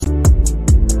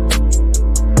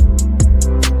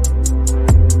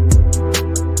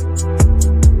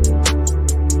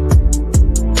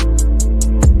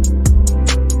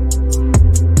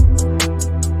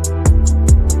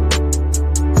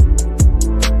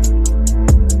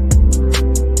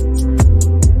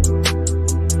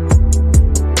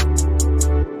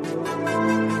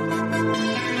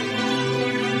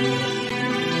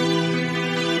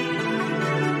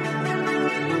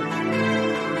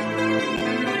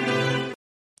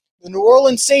The New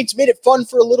Orleans Saints made it fun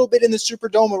for a little bit in the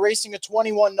Superdome, erasing a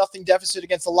 21-0 deficit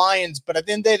against the Lions, but at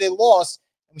the end of the day, they lost.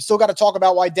 And we still got to talk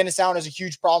about why Dennis Allen is a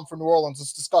huge problem for New Orleans.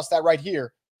 Let's discuss that right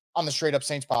here on the Straight Up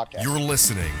Saints podcast. You're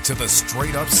listening to the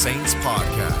Straight Up Saints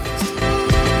podcast.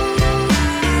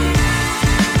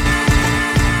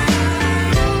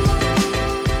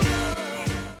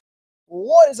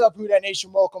 What is up, Who Dat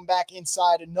Nation? Welcome back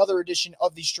inside another edition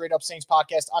of the Straight Up Saints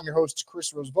podcast. I'm your host,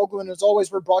 Chris Rosevogel, and as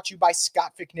always, we're brought to you by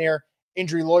Scott Fickner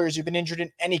Injury Lawyers. You've been injured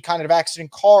in any kind of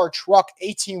accident, car, truck,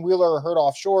 18-wheeler, or hurt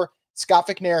offshore. Scott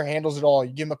Fickner handles it all.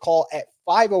 You give him a call at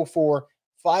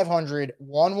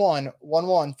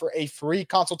 504-500-1111 for a free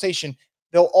consultation.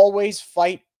 They'll always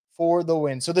fight for the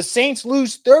win. So the Saints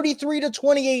lose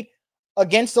 33-28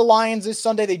 against the Lions this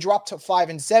Sunday. They dropped to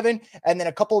 5-7, and then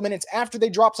a couple of minutes after they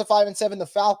dropped to 5-7, the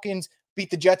Falcons beat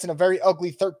the Jets in a very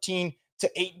ugly 13-8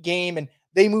 game, and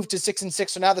they moved to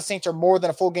 6-6. So now the Saints are more than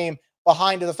a full game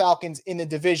behind the Falcons in the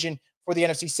division for the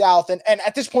NFC South. And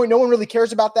at this point, no one really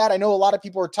cares about that. I know a lot of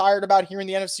people are tired about hearing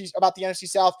about the NFC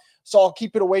South, so I'll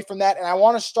keep it away from that. And I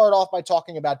want to start off by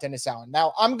talking about Dennis Allen.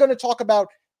 Now, I'm going to talk about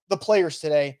the players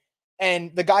today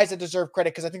and the guys that deserve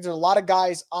credit, because I think there's a lot of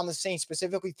guys on the Saints,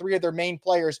 specifically three of their main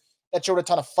players, that showed a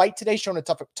ton of fight today, showed a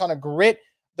ton of grit.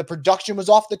 The production was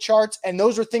off the charts, and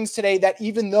those are things today that,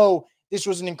 even though this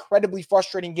was an incredibly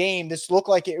frustrating game, this looked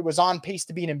like it was on pace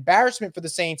to be an embarrassment for the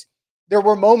Saints, there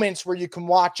were moments where you can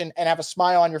watch and have a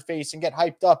smile on your face and get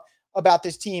hyped up about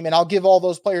this team, and I'll give all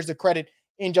those players the credit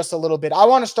in just a little bit. I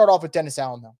want to start off with Dennis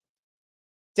Allen, though.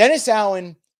 Dennis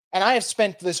Allen, and I have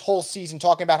spent this whole season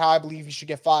talking about how I believe he should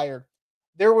get fired.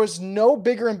 There was no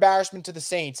bigger embarrassment to the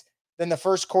Saints than the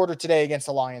first quarter today against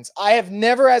the Lions. I have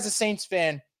never, as a Saints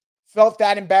fan, felt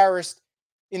that embarrassed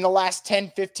in the last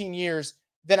 10, 15 years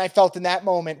than I felt in that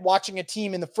moment, watching a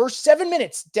team in the first 7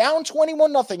 minutes, down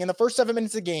 21-0 in the first 7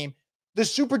 minutes of the game, the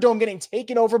Superdome getting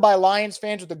taken over by Lions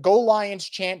fans with the Go Lions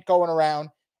chant going around,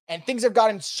 and things have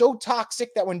gotten so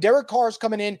toxic that when Derek Carr is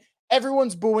coming in,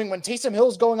 everyone's booing. When Taysom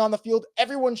Hill's going on the field,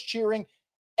 everyone's cheering.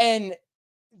 And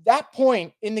that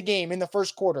point in the game, in the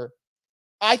first quarter,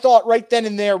 I thought right then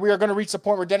and there we are going to reach the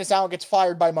point where Dennis Allen gets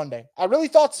fired by Monday. I really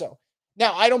thought so.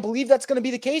 Now, I don't believe that's going to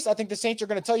be the case. I think the Saints are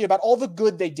going to tell you about all the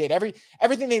good they did,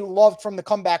 everything they loved from the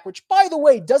comeback, which, by the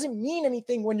way, doesn't mean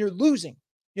anything when you're losing.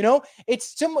 You know,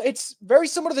 it's very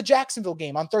similar to the Jacksonville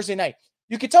game on Thursday night.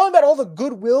 You can tell me about all the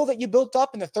goodwill that you built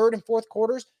up in the third and fourth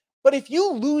quarters, but if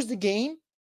you lose the game,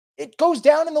 it goes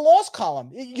down in the loss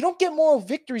column. You don't get moral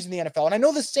victories in the NFL. And I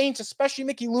know the Saints, especially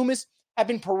Mickey Loomis, have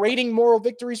been parading moral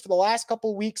victories for the last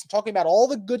couple of weeks and talking about all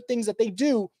the good things that they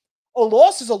do. A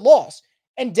loss is a loss.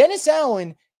 And Dennis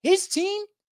Allen, his team,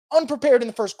 unprepared in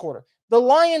the first quarter. The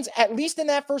Lions, at least in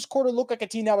that first quarter, looked like a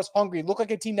team that was hungry, looked like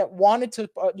a team that wanted to,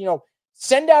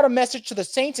 send out a message to the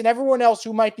Saints and everyone else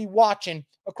who might be watching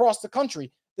across the country.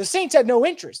 The Saints had no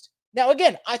interest. Now,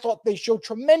 again, I thought they showed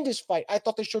tremendous fight. I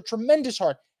thought they showed tremendous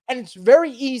heart. And it's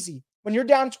very easy when you're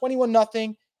down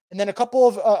 21-0, and then a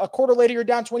quarter later, you're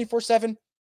down 24-7.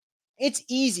 It's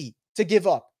easy to give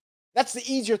up. That's the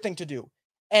easier thing to do.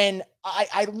 And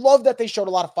I love that they showed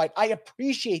a lot of fight. I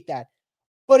appreciate that.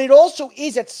 But it also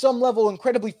is at some level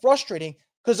incredibly frustrating,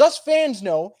 because us fans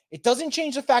know it doesn't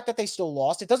change the fact that they still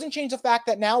lost. It doesn't change the fact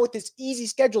that now with this easy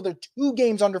schedule, they're 2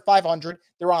 games under 500.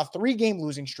 They're on a 3-game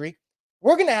losing streak.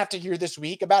 We're going to have to hear this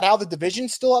week about how the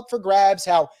division's still up for grabs,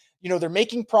 how, they're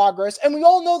making progress. And we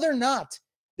all know they're not.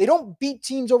 They don't beat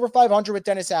teams over 500 with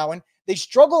Dennis Allen. They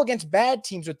struggle against bad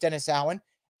teams with Dennis Allen.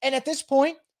 And at this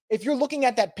point, if you're looking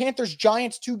at that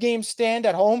Panthers-Giants 2-game stand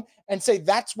at home and say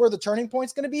that's where the turning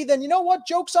point's going to be, then you know what?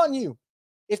 Joke's on you.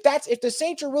 If the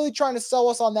Saints are really trying to sell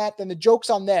us on that, then the joke's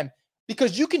on them,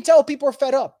 because you can tell people are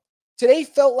fed up. Today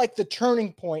felt like the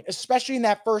turning point, especially in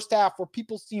that first half where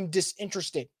people seemed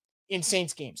disinterested in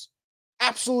Saints games.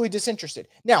 Absolutely disinterested.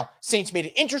 Now, Saints made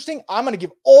it interesting. I'm going to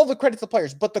give all the credit to the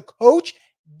players, but the coach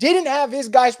didn't have his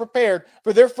guys prepared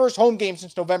for their first home game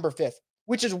since November 5th,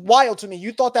 which is wild to me.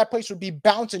 You thought that place would be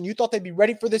bouncing. You thought they'd be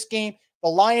ready for this game, the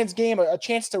Lions game, a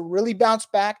chance to really bounce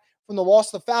back from the loss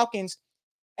to the Falcons.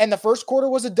 And the first quarter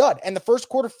was a dud. And the first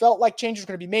quarter felt like changes were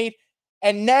going to be made.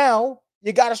 And now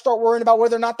you got to start worrying about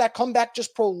whether or not that comeback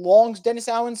just prolongs Dennis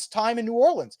Allen's time in New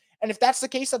Orleans. And if that's the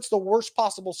case, that's the worst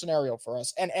possible scenario for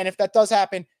us. And if that does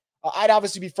happen, I'd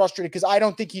obviously be frustrated, because I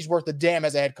don't think he's worth a damn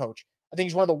as a head coach. I think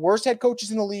he's one of the worst head coaches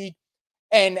in the league.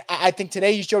 And I think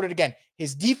today he showed it again.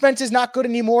 His defense is not good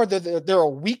anymore. They're a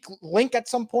weak link at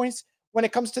some points when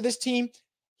it comes to this team.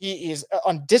 He is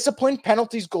undisciplined,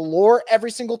 penalties galore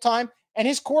every single time. And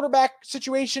his quarterback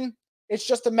situation, it's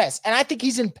just a mess. And I think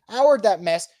he's empowered that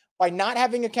mess by not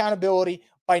having accountability,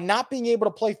 by not being able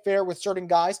to play fair with certain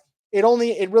guys. it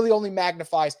really only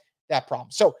magnifies that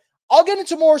problem. So I'll get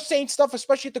into more Saints stuff,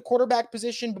 especially at the quarterback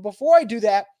position. But before I do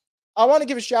that, I want to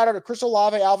give a shout out to Chris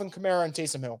Olave, Alvin Kamara, and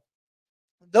Taysom Hill.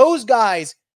 Those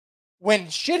guys, when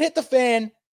shit hit the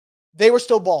fan, they were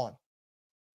still balling.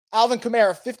 Alvin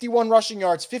Kamara, 51 rushing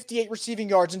yards, 58 receiving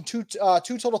yards, and two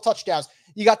total touchdowns.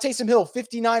 You got Taysom Hill,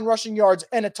 59 rushing yards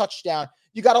and a touchdown.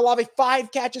 You got Olave,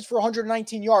 5 catches for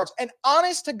 119 yards. And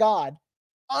honest to God,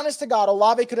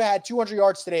 Olave could have had 200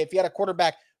 yards today if he had a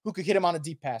quarterback who could hit him on a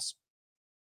deep pass.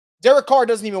 Derek Carr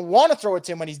doesn't even want to throw it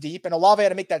to him when he's deep, and Olave had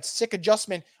to make that sick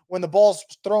adjustment when the ball's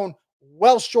thrown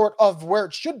well short of where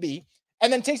it should be.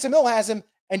 And then Taysom Hill has him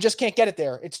and just can't get it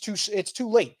there. It's too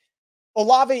late.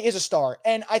 Olave is a star.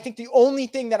 And I think the only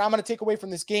thing that I'm going to take away from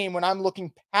this game when I'm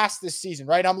looking past this season,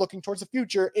 right? I'm looking towards the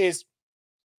future is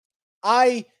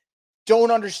I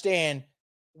don't understand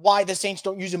why the Saints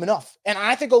don't use him enough. And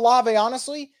I think Olave,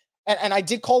 honestly, and I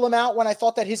did call him out when I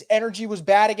thought that his energy was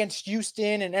bad against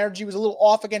Houston and energy was a little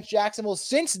off against Jacksonville.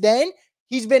 Since then,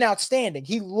 he's been outstanding.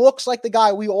 He looks like the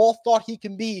guy we all thought he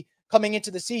can be coming into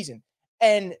the season.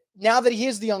 And now that he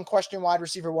is the unquestioned wide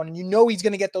receiver one, and you know he's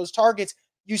going to get those targets,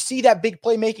 you see that big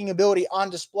playmaking ability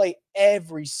on display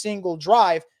every single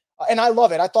drive. And I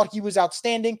love it. I thought he was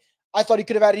outstanding. I thought he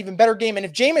could have had an even better game. And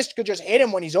if Jameis could just hit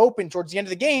him when he's open towards the end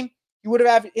of the game, he would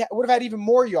have had even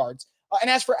more yards. And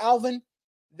as for Alvin,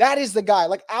 that is the guy.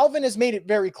 Like, Alvin has made it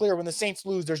very clear when the Saints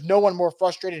lose, there's no one more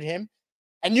frustrated than him.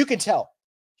 And you can tell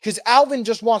because Alvin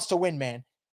just wants to win, man.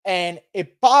 And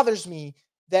it bothers me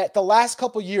that the last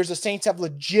couple of years, the Saints have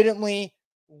legitimately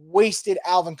wasted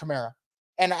Alvin Kamara.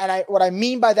 And what I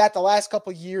mean by that the last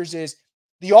couple of years is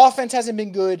the offense hasn't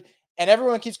been good, and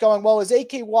everyone keeps going, well, is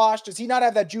AK washed? Does he not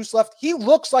have that juice left? He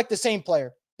looks like the same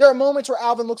player. There are moments where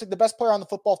Alvin looks like the best player on the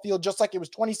football field, just like it was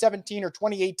 2017 or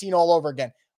 2018 all over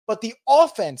again. But the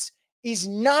offense is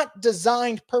not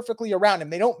designed perfectly around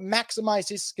him. They don't maximize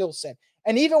his skill set.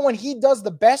 And even when he does the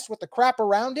best with the crap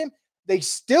around him, they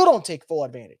still don't take full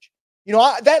advantage. You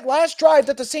know, that last drive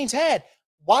that the Saints had,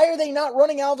 why are they not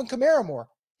running Alvin Kamara more?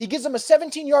 He gives them a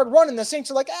 17-yard run, and the Saints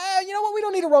are like, you know what? We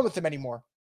don't need to run with him anymore.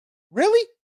 Really?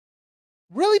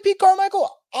 Really, Pete Carmichael?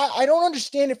 I don't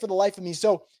understand it for the life of me.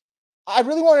 So I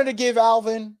really wanted to give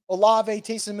Alvin, Olave,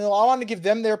 Taysom Hill, I wanted to give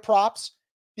them their props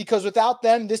because without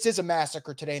them, this is a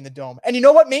massacre today in the Dome. And you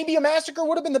know what? Maybe a massacre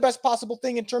would have been the best possible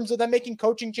thing in terms of them making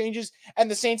coaching changes and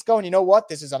the Saints going, you know what?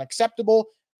 This is unacceptable.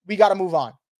 We got to move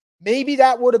on. Maybe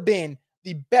that would have been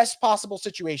the best possible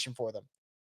situation for them.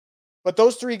 But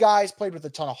those three guys played with a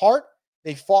ton of heart.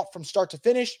 They fought from start to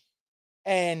finish.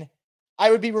 And I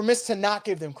would be remiss to not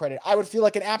give them credit. I would feel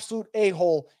like an absolute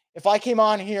a-hole if I came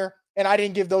on here and I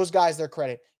didn't give those guys their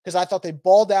credit because I thought they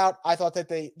balled out. I thought that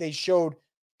they showed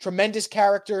tremendous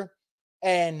character.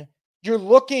 And you're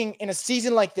looking in a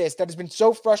season like this that has been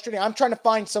so frustrating. I'm trying to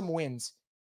find some wins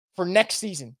for next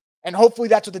season. And hopefully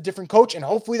that's with a different coach and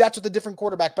hopefully that's with a different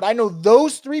quarterback. But I know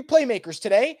those three playmakers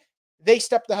today, they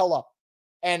stepped the hell up.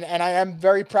 And I am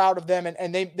very proud of them.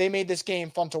 And they made this game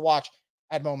fun to watch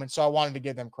at moments. So I wanted to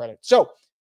give them credit. So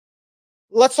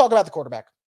let's talk about the quarterback.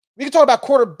 We can talk about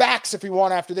quarterbacks if we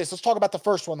want after this. Let's talk about the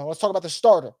first one, though. Let's talk about the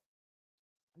starter.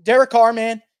 Derek Carr,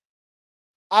 man.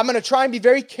 I'm going to try and be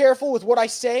very careful with what I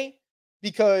say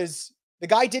because the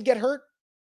guy did get hurt.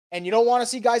 And you don't want to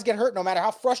see guys get hurt no matter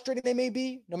how frustrating they may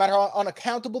be, no matter how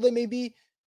unaccountable they may be.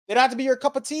 They don't have to be your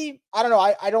cup of tea. I don't know.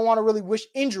 I don't want to really wish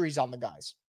injuries on the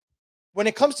guys. When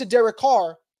it comes to Derek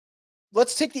Carr,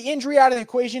 let's take the injury out of the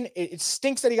equation. It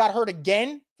stinks that he got hurt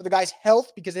again for the guy's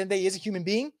health because then he is a human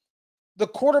being. The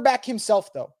quarterback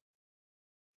himself, though,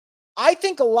 I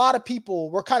think a lot of people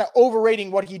were kind of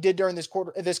overrating what he did during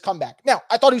this comeback. Now,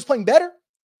 I thought he was playing better.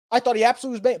 I thought he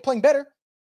absolutely was playing better,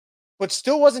 but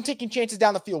still wasn't taking chances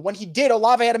down the field. When he did,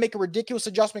 Olave had to make a ridiculous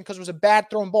adjustment because it was a bad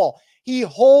thrown ball. He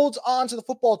holds on to the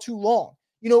football too long.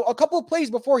 You know, a couple of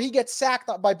plays before he gets sacked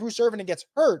by Bruce Irvin and gets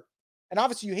hurt, and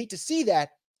obviously you hate to see that,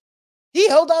 he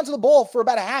held on to the ball for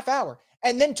about a half hour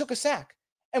and then took a sack.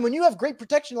 And when you have great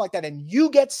protection like that and you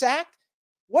get sacked,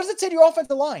 what does it say to your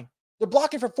offensive line? They're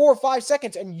blocking for 4 or 5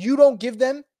 seconds and you don't give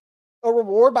them a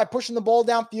reward by pushing the ball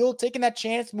downfield, taking that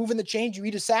chance, moving the chains, you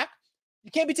eat a sack.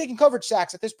 You can't be taking coverage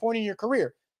sacks at this point in your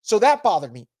career. So that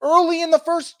bothered me. Early in the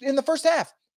first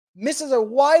half, misses a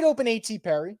wide open A.T.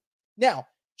 Perry. Now,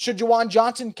 should Juwan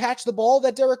Johnson catch the ball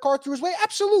that Derek Carr threw his way?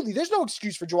 Absolutely. There's no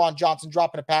excuse for Juwan Johnson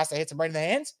dropping a pass that hits him right in the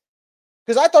hands.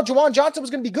 Because I thought Juwan Johnson was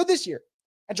going to be good this year.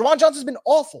 And Juwan Johnson's been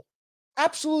awful.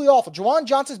 Absolutely awful. Juwan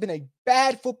Johnson's been a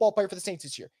bad football player for the Saints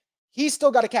this year. He's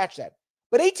still got to catch that.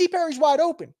 But A.T. Perry's wide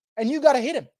open, and you got to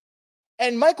hit him.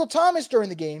 And Michael Thomas during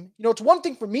the game, you know, it's one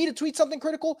thing for me to tweet something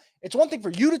critical. It's one thing for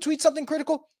you to tweet something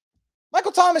critical.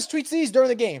 Michael Thomas tweets these during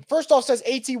the game. First off, says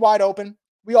AT wide open.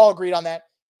 We all agreed on that.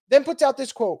 Then puts out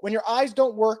this quote: when your eyes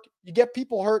don't work, you get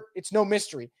people hurt. It's no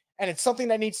mystery. And it's something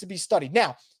that needs to be studied.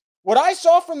 Now, what I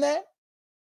saw from that,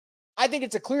 I think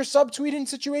it's a clear subtweeting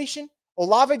situation.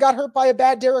 Olave got hurt by a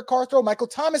bad Derek Carr throw. Michael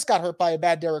Thomas got hurt by a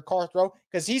bad Derek Carr throw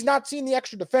because he's not seen the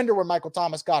extra defender where Michael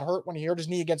Thomas got hurt when he hurt his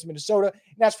knee against Minnesota.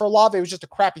 And as for Olave, it was just a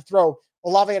crappy throw.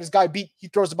 Olave had his guy beat. He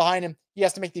throws it behind him. He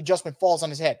has to make the adjustment, falls on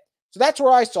his head. So that's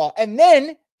where I saw. And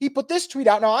then he put this tweet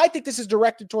out. Now, I think this is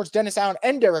directed towards Dennis Allen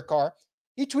and Derek Carr.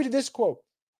 He tweeted this quote: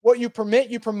 what you permit,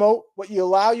 you promote. What you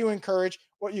allow, you encourage.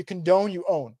 What you condone, you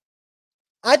own.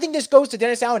 I think this goes to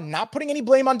Dennis Allen not putting any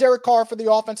blame on Derek Carr for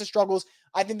the offensive struggles.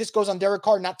 I think this goes on Derek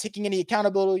Carr not taking any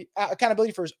accountability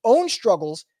for his own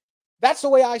struggles. That's the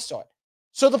way I saw it.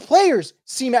 So the players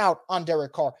seem out on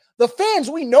Derek Carr. The fans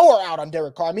we know are out on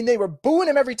Derek Carr. I mean, they were booing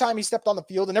him every time he stepped on the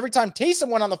field, and every time Taysom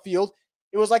went on the field,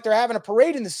 it was like they're having a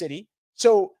parade in the city.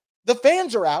 So the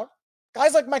fans are out.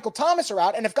 Guys like Michael Thomas are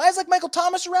out. And if guys like Michael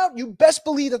Thomas are out, you best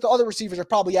believe that the other receivers are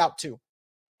probably out too.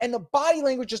 And the body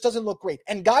language just doesn't look great.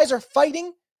 And guys are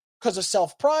fighting because of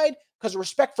self-pride, because of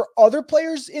respect for other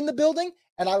players in the building.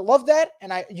 And I love that.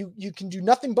 And you can do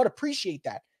nothing but appreciate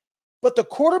that. But the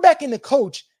quarterback and the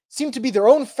coach seem to be their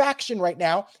own faction right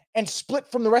now and split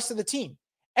from the rest of the team.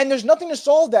 And there's nothing to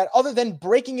solve that other than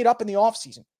breaking it up in the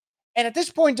offseason. And at this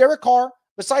point, Derek Carr,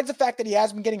 besides the fact that he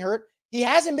has been getting hurt, he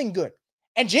hasn't been good.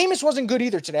 And Jameis wasn't good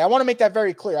either today. I want to make that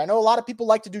very clear. I know a lot of people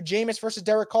like to do Jameis versus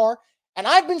Derek Carr. And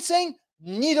I've been saying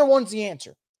neither one's the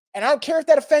answer. And I don't care if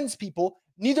that offends people.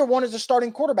 Neither one is a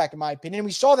starting quarterback, in my opinion. And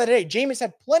we saw that today. Jameis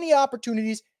had plenty of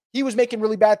opportunities. He was making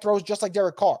really bad throws, just like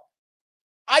Derek Carr.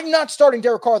 I'm not starting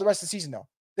Derek Carr the rest of the season, though.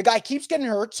 The guy keeps getting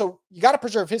hurt, so you got to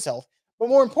preserve his health. But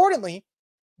more importantly,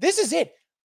 this is it.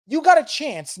 You got a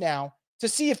chance now to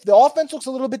see if the offense looks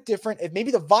a little bit different, if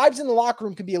maybe the vibes in the locker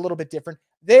room can be a little bit different.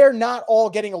 They're not all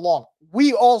getting along.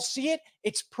 We all see it.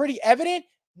 It's pretty evident.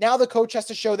 Now the coach has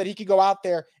to show that he could go out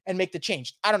there and make the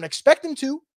change. I don't expect him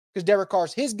to, because Derek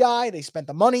Carr's his guy. They spent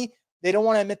the money. They don't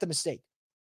want to admit the mistake.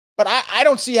 But I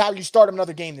don't see how you start him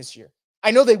another game this year.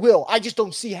 I know they will. I just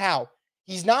don't see how.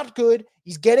 He's not good.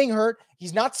 He's getting hurt.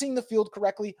 He's not seeing the field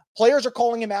correctly. Players are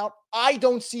calling him out. I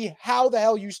don't see how the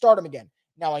hell you start him again.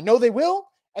 Now, I know they will,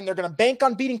 and they're going to bank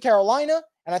on beating Carolina.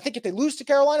 And I think if they lose to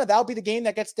Carolina, that'll be the game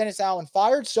that gets Dennis Allen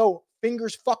fired. So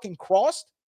fingers fucking crossed.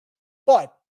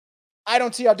 But I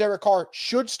don't see how Derek Carr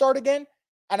should start again.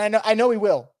 And I know he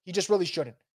will. He just really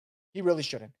shouldn't. He really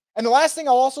shouldn't. And the last thing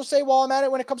I'll also say while I'm at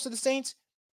it when it comes to the Saints,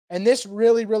 and this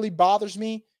really, really bothers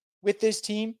me with this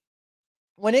team,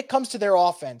 when it comes to their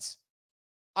offense,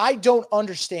 I don't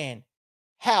understand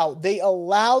how they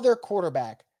allow their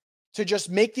quarterback to just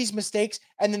make these mistakes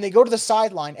and then they go to the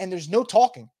sideline and there's no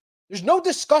talking. There's no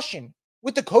discussion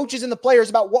with the coaches and the players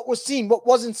about what was seen, what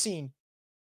wasn't seen.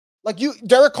 Like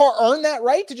Derek Carr earned that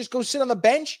right to just go sit on the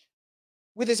bench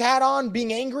with his hat on,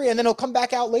 being angry, and then he'll come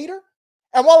back out later.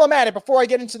 And while I'm at it, before I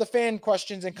get into the fan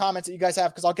questions and comments that you guys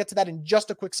have, because I'll get to that in just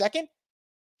a quick second,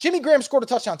 Jimmy Graham scored a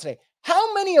touchdown today.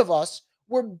 How many of us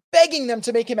were begging them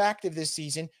to make him active this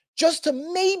season just to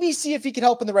maybe see if he could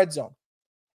help in the red zone?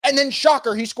 And then,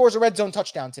 shocker, he scores a red zone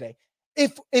touchdown today.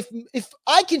 If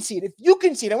I can see it, if you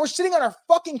can see it, and we're sitting on our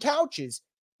fucking couches,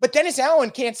 but Dennis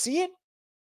Allen can't see it,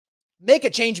 make a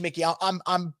change, Mickey.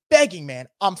 I'm begging, man.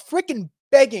 I'm freaking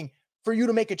begging for you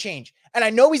to make a change. And I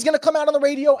know he's going to come out on the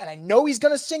radio, and I know he's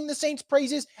going to sing the Saints'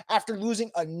 praises after losing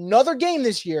another game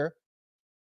this year.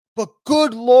 But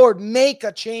good Lord, make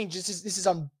a change. This is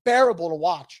unbearable to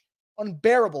watch.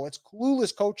 Unbearable. It's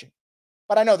clueless coaching.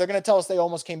 But I know they're going to tell us they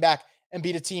almost came back and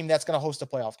beat a team that's going to host a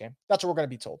playoff game. That's what we're going to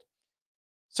be told.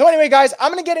 So anyway, guys,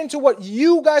 I'm going to get into what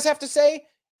you guys have to say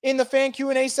in the fan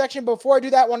Q&A section. But before I do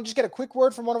that, I want to just get a quick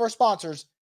word from one of our sponsors,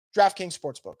 DraftKings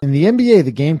Sportsbook. In the NBA,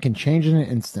 the game can change in an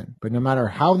instant, but no matter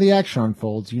how the action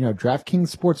unfolds, you know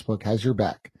DraftKings Sportsbook has your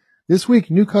back. This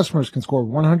week, new customers can score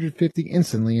 $150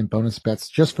 instantly in bonus bets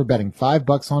just for betting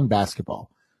 $5 on basketball.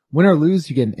 Win or lose,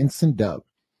 you get an instant dub.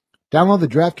 Download the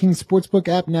DraftKings Sportsbook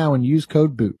app now and use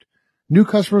code BOOT. New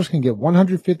customers can get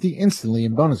 $150 instantly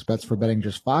in bonus bets for betting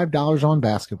just $5 on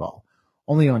basketball.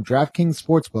 Only on DraftKings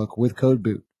Sportsbook with code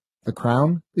BOOT. The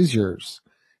crown is yours.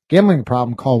 Gambling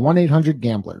problem? Call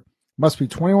 1-800-GAMBLER. Must be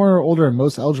 21 or older in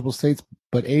most eligible states,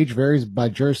 but age varies by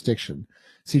jurisdiction.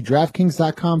 See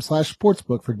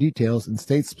DraftKings.com/sportsbook for details and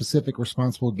state-specific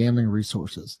responsible gambling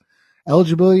resources.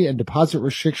 Eligibility and deposit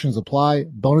restrictions apply.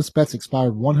 Bonus bets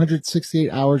expire 168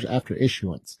 hours after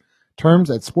issuance. Terms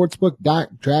at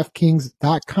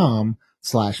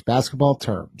sportsbook.draftkings.com/basketball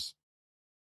terms.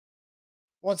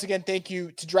 Once again, thank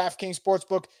you to DraftKings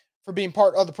Sportsbook. for being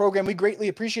part of the program. We greatly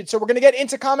appreciate it. So we're going to get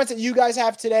into comments that you guys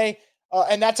have today,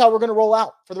 and that's how we're going to roll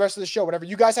out for the rest of the show. Whatever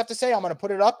you guys have to say, I'm going to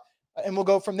put it up, and we'll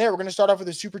go from there. We're going to start off with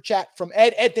a super chat from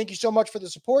Ed. Ed, thank you so much for the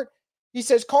support. He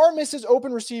says, Carr misses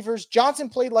open receivers. Johnson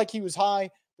played like he was high.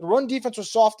 The run defense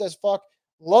was soft as fuck.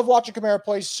 Love watching Kamara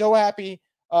play. So happy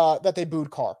that they booed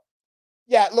Carr.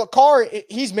 Yeah, look, Carr,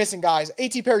 he's missing guys.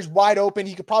 A.T. Perry's wide open.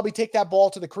 He could probably take that ball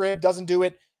to the crib. Doesn't do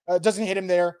it. Doesn't hit him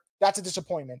there. That's a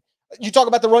disappointment. You talk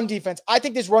about the run defense. I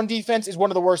think this run defense is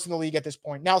one of the worst in the league at this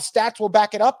point. Now, stats will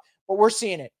back it up, but we're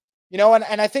seeing it.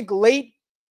 And I think late,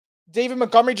 David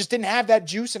Montgomery just didn't have that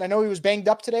juice, and I know he was banged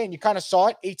up today, and you kind of saw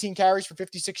it. 18 carries for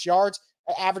 56 yards,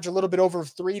 average a little bit over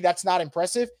 3. That's not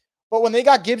impressive. But when they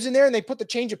got Gibbs in there and they put the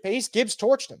change of pace, Gibbs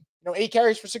torched him. 8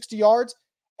 carries for 60 yards.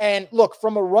 And look,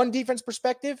 from a run defense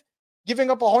perspective, giving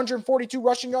up 142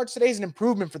 rushing yards today is an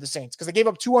improvement for the Saints because they gave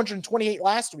up 228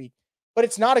 last week. But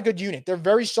it's not a good unit. They're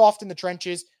very soft in the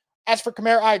trenches. As for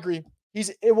Kamara, I agree.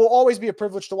 It will always be a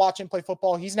privilege to watch him play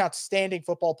football. He's an outstanding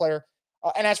football player.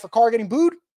 And as for Carr getting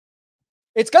booed,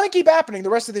 it's going to keep happening the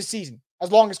rest of this season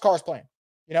as long as Carr's playing.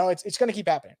 It's going to keep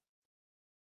happening.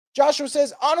 Joshua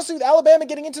says, honestly, with Alabama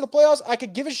getting into the playoffs, I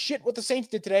could give a shit what the Saints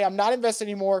did today. I'm not invested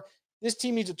anymore. This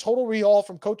team needs a total rehaul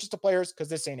from coaches to players because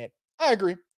this ain't it. I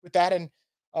agree with that. And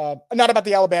not about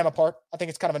the Alabama part. I think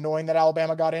it's kind of annoying that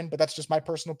Alabama got in, but that's just my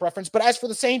personal preference. But as for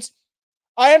the Saints,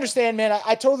 I understand, man.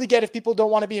 I totally get if people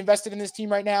don't want to be invested in this team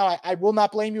right now. I will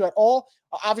not blame you at all.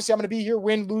 Obviously, I'm going to be here,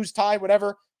 win, lose, tie,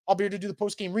 whatever. I'll be here to do the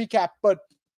post-game recap. But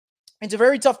it's a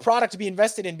very tough product to be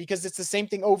invested in because it's the same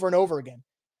thing over and over again.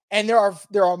 And there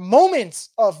are moments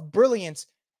of brilliance.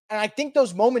 And I think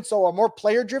those moments, though, are more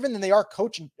player-driven than they are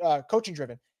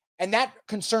coaching-driven. And that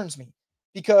concerns me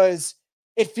because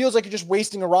it feels like you're just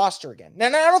wasting a roster again. Now,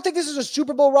 I don't think this is a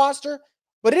Super Bowl roster,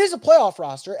 but it is a playoff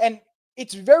roster. And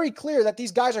it's very clear that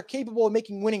these guys are capable of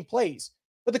making winning plays.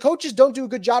 But the coaches don't do a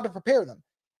good job to prepare them.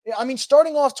 I mean,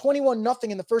 starting off 21-0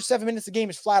 in the first 7 minutes of the game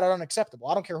is flat out unacceptable.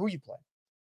 I don't care who you play.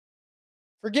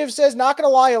 Forgive says, not going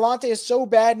to lie, Alante is so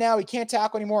bad now, he can't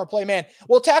tackle anymore or play man.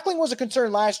 Well, tackling was a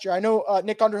concern last year. I know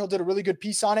Nick Underhill did a really good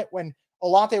piece on it when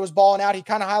Alante was balling out. He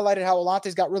kind of highlighted how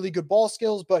Alante's got really good ball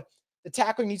skills, but the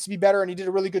tackling needs to be better, and he did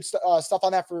a really good stuff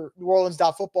on that for New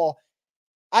Orleans.football.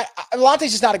 Alante's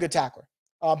just not a good tackler,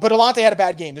 but Alante had a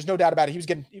bad game. There's no doubt about it. He was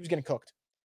getting cooked.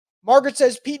 Margaret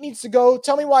says, Pete needs to go.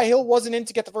 Tell me why Hill wasn't in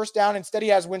to get the first down. Instead, he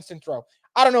has Winston throw.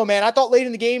 I don't know, man. I thought late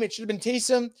in the game it should have been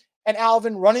Taysom and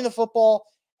Alvin running the football.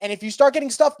 And if you start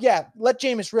getting stuffed, yeah, let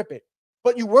Jameis rip it.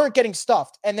 But you weren't getting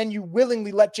stuffed, and then you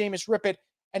willingly let Jameis rip it,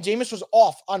 and Jameis was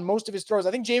off on most of his throws.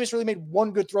 I think Jameis really made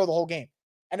one good throw the whole game,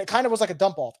 and it kind of was like a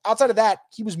dump off. Outside of that,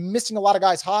 he was missing a lot of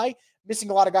guys high, missing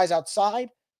a lot of guys outside,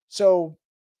 so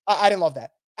I didn't love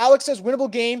that. Alex says, winnable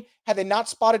game had they not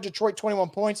spotted Detroit 21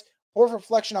 points. Poor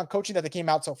reflection on coaching that they came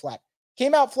out so flat.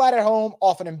 Came out flat at home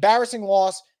off an embarrassing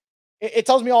loss. It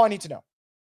tells me all I need to know.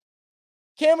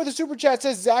 Cam with a super chat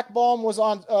says Zach Baum was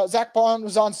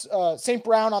on St.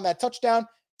 Brown on that touchdown.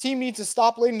 Team needs to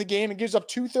stop late in the game and gives up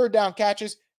 2 third down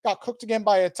catches. Got cooked again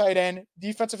by a tight end.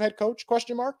 Defensive head coach, ?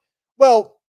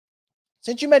 Well,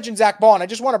 since you mentioned Zach Baum, I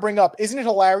just want to bring up, isn't it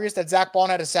hilarious that Zach Baum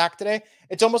had a sack today?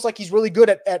 It's almost like he's really good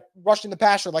at rushing the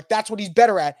passer. Like that's what he's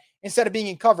better at instead of being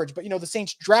in coverage. But, the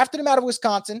Saints drafted him out of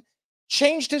Wisconsin,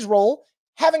 changed his role,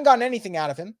 haven't gotten anything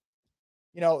out of him.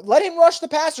 Let him rush the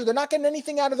passer. They're not getting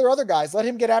anything out of their other guys. Let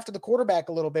him get after the quarterback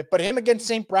a little bit. But him against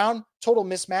St. Brown, total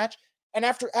mismatch. And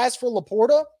as for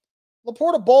Laporta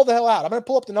balled the hell out. I'm going to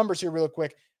pull up the numbers here real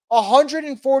quick.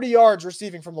 140 yards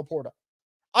receiving from Laporta.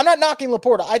 I'm not knocking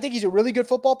Laporta. I think he's a really good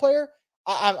football player.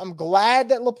 I'm glad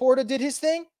that Laporta did his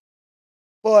thing.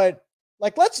 But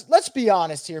let's be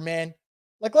honest here, man.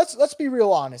 Let's be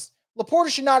real honest. Laporta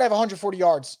should not have 140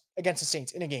 yards against the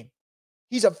Saints in a game.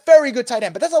 He's a very good tight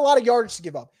end, but that's a lot of yardage to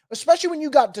give up, especially when you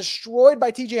got destroyed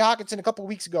by TJ Hockenson a couple of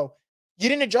weeks ago. You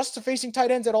didn't adjust to facing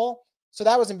tight ends at all, so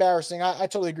that was embarrassing. I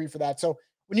totally agree for that. So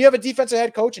when you have a defensive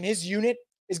head coach and his unit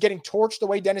is getting torched the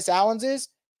way Dennis Allen's is,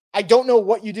 I don't know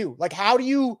what you do. How do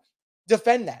you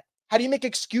defend that? How do you make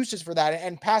excuses for that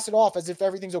and pass it off as if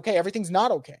everything's okay? Everything's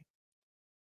not okay.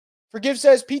 Forgive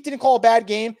says, Pete didn't call a bad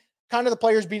game, kind of the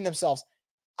players beating themselves.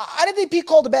 I didn't think Pete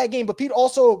called a bad game, but Pete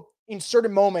also, in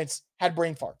certain moments, had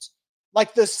brain farts.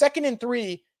 Like the 2nd and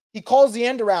 3, he calls the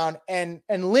end around and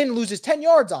Lynn loses 10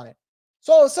 yards on it.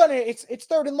 So all of a sudden it's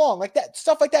 3rd and long. Like that,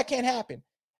 stuff like that can't happen.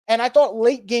 And I thought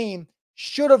late game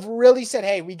should have really said,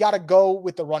 hey, we got to go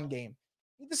with the run game.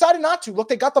 He decided not to. Look,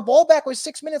 they got the ball back with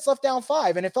 6 minutes left down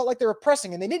 5, and it felt like they were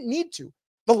pressing, and they didn't need to.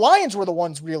 The Lions were the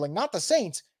ones reeling, not the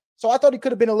Saints. So I thought he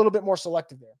could have been a little bit more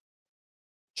selective there.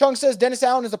 Chung says Dennis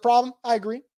Allen is the problem. I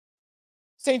agree.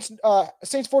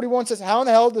 Saints 41 says, how in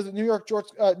the hell does the New York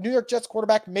Jets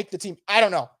quarterback make the team? I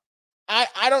don't know.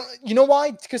 I don't, you know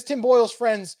why? Because Tim Boyle's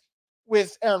friends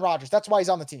with Aaron Rodgers. That's why he's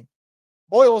on the team.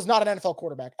 Boyle is not an NFL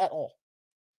quarterback at all.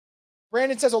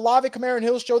 Brandon says, Olave, Kamara, and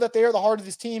Hill show that they are the heart of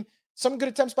this team. Some good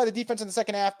attempts by the defense in the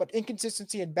second half, but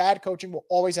inconsistency and bad coaching will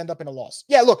always end up in a loss.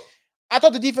 Yeah, look, I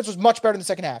thought the defense was much better in the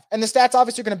second half. And the stats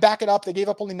obviously are going to back it up. They gave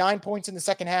up only 9 points in the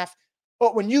second half.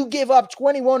 But when you give up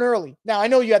 21 early, now I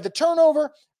know you had the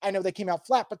turnover. I know they came out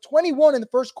flat, but 21 in the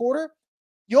first quarter,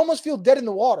 you almost feel dead in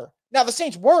the water. Now, the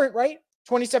Saints weren't, right?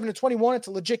 27-21, it's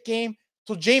a legit game.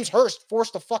 So James Hurst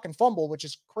forced a fucking fumble, which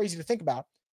is crazy to think about.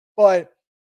 But,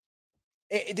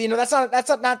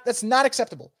 that's not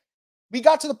acceptable. We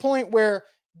got to the point where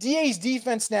DA's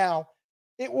defense now,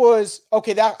 it was,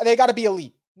 okay, they got to be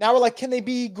elite. Now we're like, can they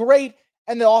be great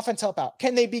and the offense help out?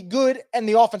 Can they be good and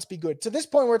the offense be good? To this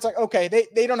point where it's like, okay,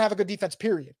 they don't have a good defense,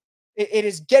 period. It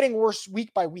is getting worse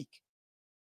week by week.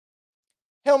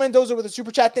 Hail Mendoza with a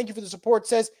super chat. Thank you for the support.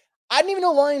 Says, I didn't even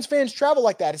know Lions fans travel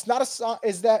like that. It's not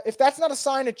if that's not a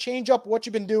sign to change up what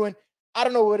you've been doing, I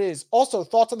don't know what it is. Also,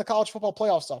 thoughts on the college football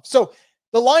playoff stuff. So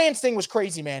the Lions thing was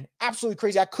crazy, man. Absolutely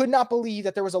crazy. I could not believe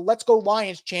that there was a let's go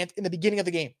Lions chant in the beginning of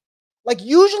the game. Like,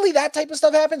 usually that type of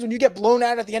stuff happens when you get blown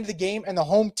out at the end of the game and the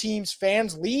home team's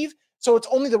fans leave. So it's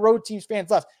only the road team's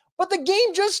fans left. But the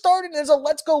game just started and there's a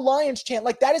let's go Lions chant.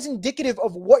 Like, that is indicative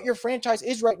of what your franchise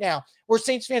is right now, where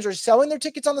Saints fans are selling their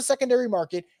tickets on the secondary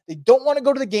market. They don't want to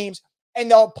go to the games,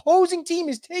 and the opposing team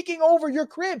is taking over your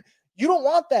crib. You don't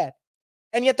want that.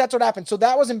 And yet that's what happened. So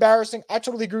that was embarrassing. I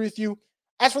totally agree with you.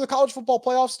 As for the college football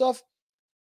playoff stuff,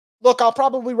 look, I'll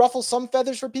probably ruffle some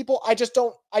feathers for people. I just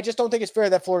don't think it's fair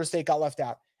that Florida State got left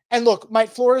out. And look, might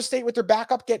Florida State with their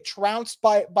backup get trounced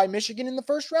by Michigan in the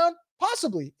first round?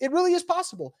 Possibly. It really is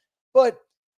possible. But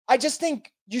I just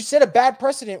think you set a bad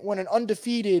precedent when an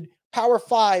undefeated Power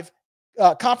 5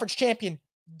 conference champion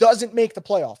doesn't make the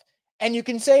playoff. And you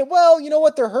can say, well, you know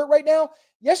what? They're hurt right now.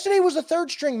 Yesterday was the third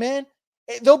string, man.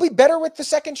 They'll be better with the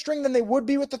second string than they would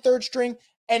be with the third string.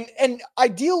 And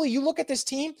ideally, you look at this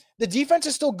team, the defense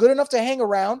is still good enough to hang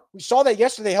around. We saw that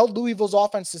yesterday. They held Louisville's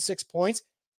offense to 6 points.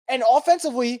 And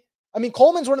offensively, I mean,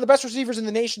 Coleman's one of the best receivers in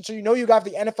the nation, so you know you got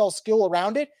the NFL skill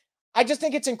around it. I just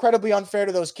think it's incredibly unfair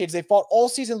to those kids. They fought all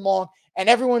season long, and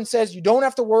everyone says you don't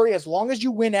have to worry as long as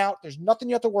you win out. There's nothing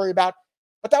you have to worry about.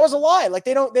 But that was a lie. Like,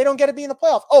 they don't get to be in the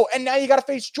playoff. Oh, and now you got to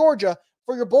face Georgia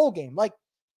for your bowl game. Like,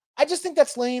 I just think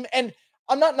that's lame. And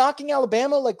I'm not knocking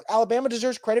Alabama. Like, Alabama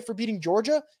deserves credit for beating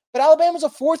Georgia, but Alabama's a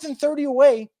 4th and 30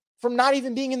 away from not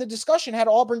even being in the discussion had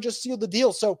Auburn just sealed the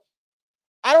deal. So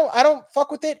I don't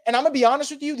fuck with it. And I'm going to be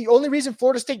honest with you. The only reason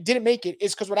Florida State didn't make it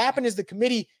is because what happened is the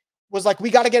committee was like,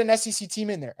 we got to get an SEC team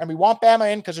in there, and we want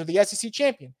Bama in because they're the SEC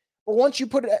champion. But once you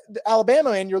put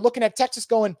Alabama in, you're looking at Texas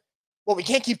going, well, we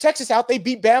can't keep Texas out. They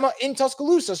beat Bama in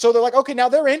Tuscaloosa. So they're like, okay, now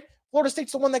they're in. Florida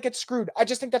State's the one that gets screwed. I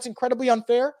just think that's incredibly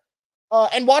unfair.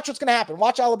 And watch what's going to happen.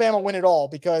 Watch Alabama win it all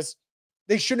because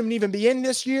they shouldn't even be in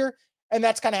this year. And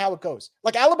that's kind of how it goes.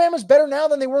 Like, Alabama's better now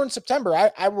than they were in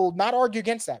September. I will not argue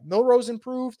against that. Milrose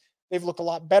improved. They've looked a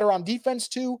lot better on defense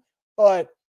too. But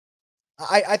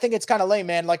I think it's kind of lame,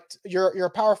 man. Like, you're a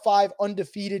Power 5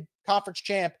 undefeated conference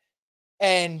champ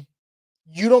and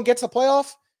you don't get to the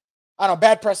playoff. I don't know,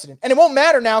 bad precedent. And it won't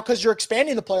matter now because you're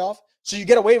expanding the playoff, so you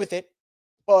get away with it.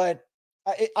 But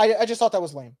I just thought that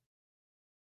was lame.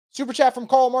 Super chat from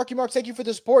Carl Marky Mark. Thank you for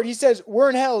the support. He says, we're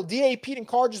in hell. DA, Pete, and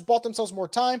Carr just bought themselves more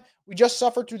time. We just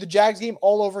suffered through the Jags game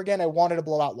all over again. I wanted a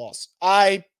blowout loss.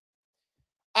 I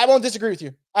won't disagree with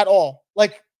you at all.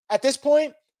 Like, at this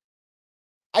point,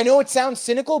 I know it sounds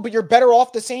cynical, but you're better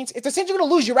off the Saints. If the Saints are going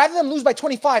to lose, you'd rather them lose by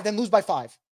 25 than lose by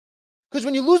 5. Because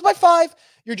when you lose by 5,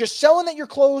 you're just selling that you're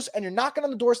close and you're knocking on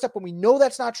the doorstep when we know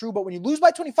that's not true. But when you lose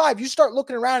by 25, you start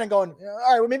looking around and going,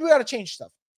 all right, well, maybe we got to change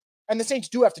stuff. And the Saints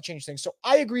do have to change things. So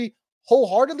I agree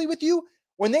wholeheartedly with you.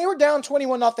 When they were down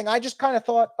 21-0, I just kind of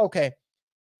thought, okay,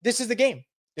 this is the game.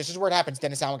 This is where it happens.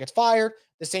 Dennis Allen gets fired.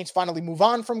 The Saints finally move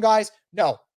on from guys.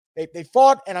 No, they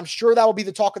fought, and I'm sure that will be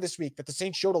the talk of this week, that the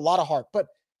Saints showed a lot of heart. But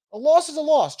a loss is a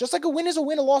loss. Just like a win is a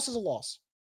win, a loss is a loss.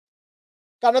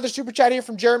 Got another super chat here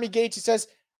from Jeremy Gates. He says,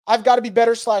 I've got to be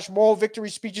better / moral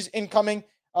victory speeches incoming,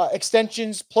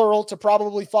 extensions, plural, to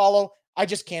probably follow. I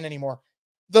just can't anymore.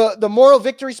 The moral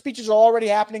victory speeches are already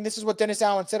happening. This is what Dennis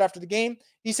Allen said after the game.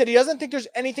 He said he doesn't think there's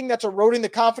anything that's eroding the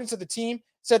confidence of the team.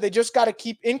 Said they just got to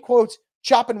keep, in quotes,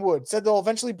 chopping wood. Said they'll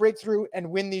eventually break through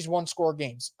and win these one-score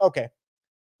games. Okay.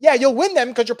 Yeah, you'll win them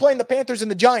because you're playing the Panthers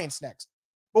and the Giants next.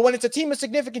 But when it's a team of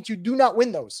significance, you do not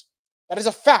win those. That is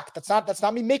a fact. That's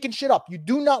not me making shit up. You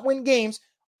do not win games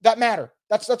that matter.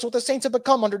 That's what the Saints have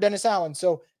become under Dennis Allen.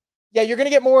 So Yeah, you're going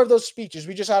to get more of those speeches.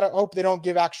 We just got to hope they don't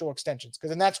give actual extensions, because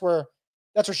then that's where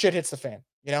shit hits the fan,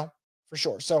 for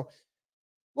sure. So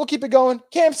we'll keep it going.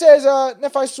 Cam says,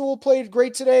 Nephi Sewell played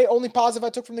great today. Only positive I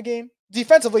took from the game.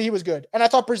 Defensively, he was good. And I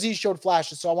thought Brzee showed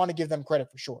flashes, so I want to give them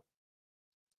credit for sure.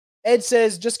 Ed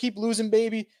says, just keep losing,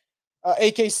 baby.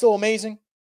 AK still amazing.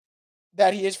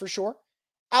 That he is for sure.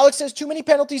 Alex says, too many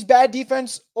penalties, bad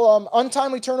defense,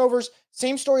 untimely turnovers.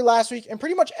 Same story last week and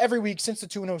pretty much every week since the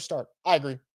 2-0 start. I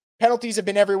agree. Penalties have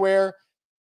been everywhere.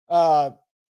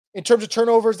 In terms of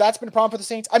turnovers, that's been a problem for the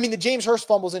Saints. I mean, the James Hurst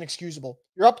fumble is inexcusable.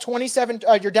 You're up 27.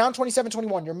 You're down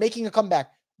 27-21. You're making a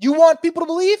comeback. You want people to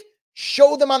believe?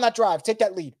 Show them on that drive. Take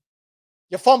that lead.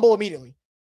 You fumble immediately.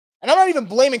 And I'm not even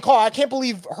blaming Carr. I can't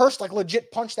believe Hurst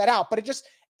legit punched that out. But it just,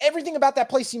 everything about that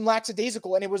play seemed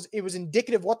lackadaisical, and it was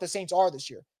indicative of what the Saints are this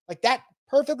year. That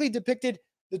perfectly depicted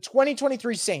the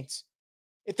 2023 Saints.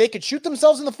 If they could shoot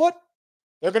themselves in the foot,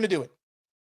 they're going to do it.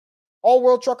 All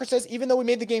World Trucker says, even though we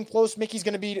made the game close, Mickey's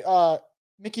going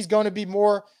to be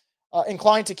more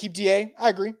inclined to keep DA. I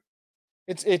agree.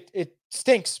 It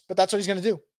stinks, but that's what he's going to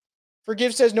do.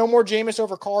 Forgive says, no more Jameis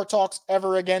over Carr talks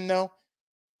ever again, though.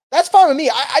 That's fine with me.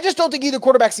 I just don't think either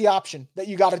quarterback's the option that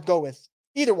you got to go with.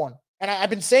 Either one. And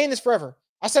I've been saying this forever.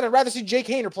 I said I'd rather see Jake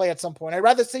Hayner play at some point. I'd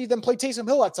rather see them play Taysom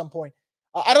Hill at some point.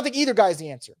 I don't think either guy is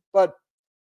the answer, but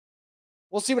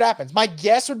we'll see what happens. My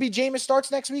guess would be Jameis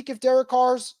starts next week if Derek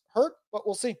Carr's hurt, but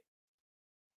we'll see.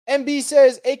 MB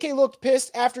says, AK looked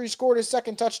pissed after he scored his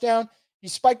second touchdown. He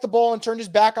spiked the ball and turned his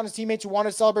back on his teammates who wanted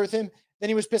to celebrate with him. Then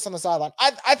he was pissed on the sideline.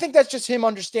 I think that's just him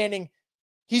understanding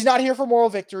he's not here for moral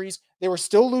victories. They were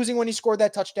still losing when he scored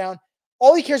that touchdown.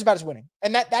 All he cares about is winning.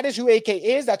 And that is who AK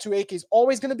is. That's who AK is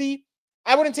always going to be.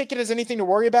 I wouldn't take it as anything to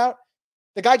worry about.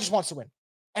 The guy just wants to win.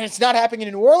 And it's not happening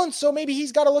in New Orleans, so maybe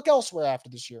he's got to look elsewhere after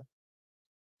this year.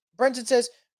 Brenton says,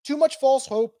 too much false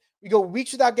hope. We go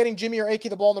weeks without getting Jimmy or AK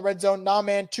the ball in the red zone. Nah,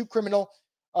 man, too criminal.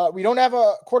 We don't have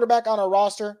a quarterback on our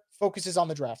roster. Focuses on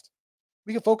the draft.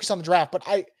 We can focus on the draft, but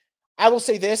I will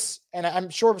say this, and I'm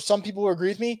sure some people will agree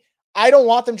with me. I don't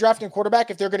want them drafting a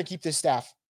quarterback if they're going to keep this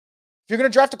staff. If you're going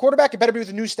to draft a quarterback, it better be with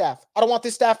a new staff. I don't want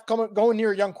this staff going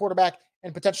near a young quarterback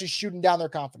and potentially shooting down their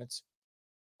confidence.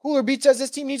 Cooler Beat says this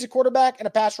team needs a quarterback and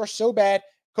a pass rush so bad.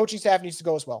 Coaching staff needs to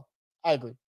go as well. I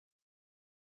agree.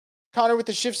 Connor with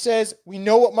the shift says, we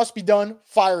know what must be done.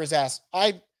 Fire his ass.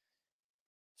 I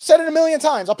said it a million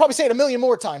times. I'll probably say it a million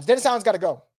more times. Dennis Allen's got to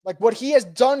go. What he has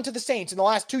done to the Saints in the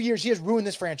last 2 years, he has ruined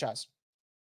this franchise.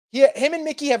 Him and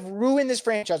Mickey have ruined this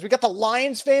franchise. We got the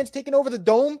Lions fans taking over the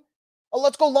dome. A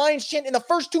let's go Lions chant in the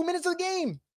first 2 minutes of the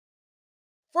game.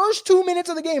 First 2 minutes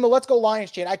of the game, a let's go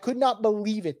Lions chant. I could not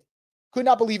believe it. Could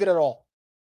not believe it at all.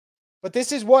 But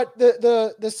this is what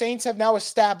the Saints have now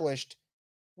established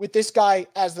with this guy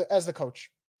as the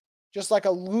coach. Just like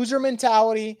a loser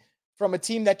mentality from a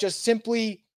team that just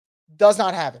simply does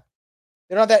not have it.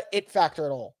 They don't have that it factor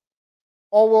at all.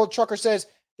 All World Trucker says,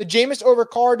 the Jameis over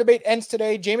Carr debate ends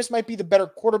today. Jameis might be the better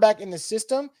quarterback in the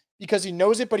system because he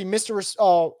knows it, but he missed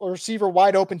a receiver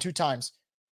wide open 2 times.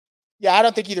 Yeah, I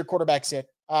don't think either quarterback's it.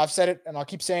 I've said it, and I'll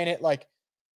keep saying it.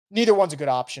 Neither one's a good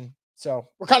option. So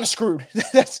we're kind of screwed.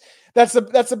 That's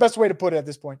the best way to put it at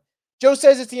this point. Joe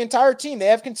says it's the entire team. They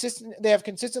have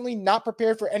consistently not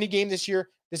prepared for any game this year.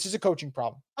 This is a coaching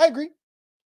problem. I agree.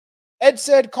 Ed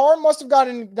said Carr must have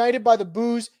gotten ignited by the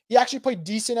boos. He actually played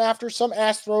decent after some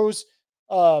ass throws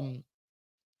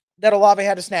that Olave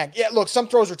had to snag. Yeah, look, some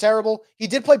throws were terrible. He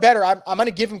did play better. I'm going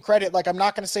to give him credit. I'm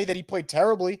not going to say that he played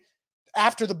terribly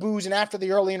after the boos and after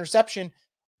the early interception,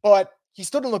 but he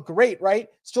still didn't look great, right?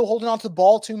 Still holding on to the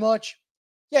ball too much.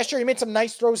 Yeah, sure, he made some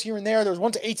nice throws here and there. There was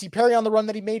one to A.T. Perry on the run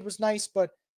that he made was nice, but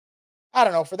I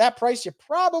don't know. For that price, you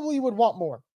probably would want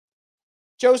more.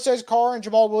 Joe says Carr and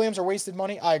Jamal Williams are wasted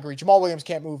money. I agree. Jamal Williams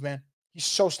can't move, man. He's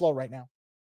so slow right now.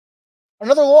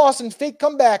 Another loss and fake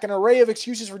comeback, an array of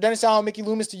excuses for Dennis Allen and Mickey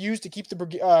Loomis to use to keep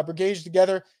the brigade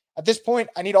together. At this point,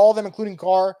 I need all of them, including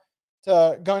Carr,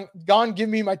 to give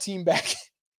me my team back.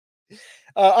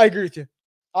 I agree with you.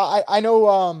 I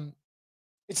know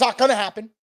it's not going to happen.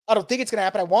 I don't think it's going to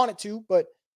happen. I want it to, but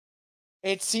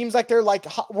it seems like they're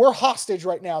we're hostage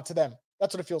right now to them.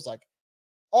 That's what it feels like.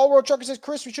 All World Trucker says,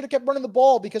 Chris, we should have kept running the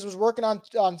ball because it was working on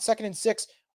 2nd and 6.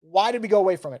 Why did we go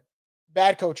away from it?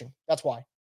 Bad coaching. That's why.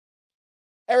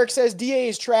 Eric says, DA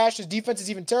is trash. His defense is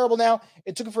even terrible now.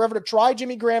 It took him forever to try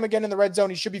Jimmy Graham again in the red zone.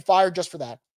 He should be fired just for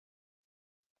that.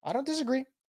 I don't disagree.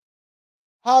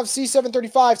 Hav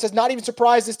C735 says, not even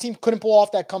surprised this team couldn't pull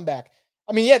off that comeback.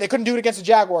 I mean, yeah, they couldn't do it against the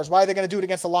Jaguars. Why are they going to do it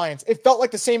against the Lions? It felt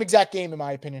like the same exact game, in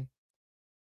my opinion.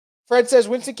 Fred says,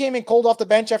 Winston came in cold off the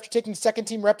bench after taking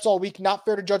second-team reps all week. Not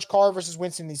fair to judge Carr versus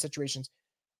Winston in these situations.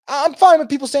 I'm fine with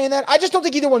people saying that. I just don't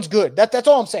think either one's good. That's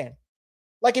all I'm saying.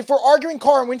 Like, if we're arguing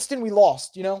Carr and Winston, we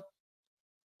lost,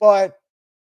 But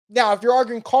now, if you're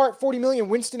arguing Carr at 40 million,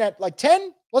 Winston at like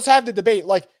 10, let's have the debate.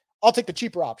 Like, I'll take the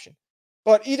cheaper option.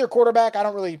 But either quarterback, I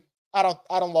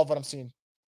don't love what I'm seeing.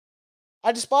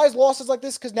 I despise losses like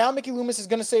this because now Mickey Loomis is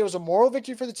going to say it was a moral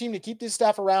victory for the team to keep this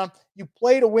staff around. You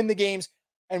play to win the games,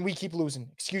 and we keep losing.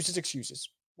 Excuses.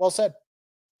 Well said.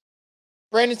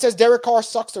 Brandon says Derek Carr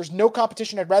sucks. There's no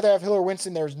competition. I'd rather have Hill or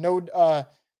Winston. There's no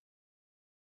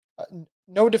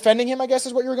defending him, I guess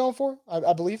is what you were going for,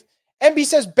 I believe. MB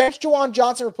says bench Juwan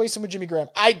Johnson, replace him with Jimmy Graham.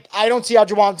 I don't see how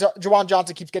Juwan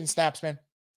Johnson keeps getting snaps, man.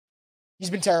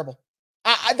 He's been terrible.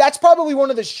 That's probably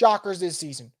one of the shockers this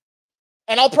season.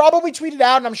 And I'll probably tweet it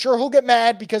out, and I'm sure he'll get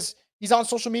mad because he's on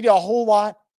social media a whole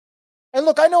lot. And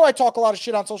look, I know I talk a lot of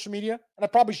shit on social media, and I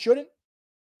probably shouldn't.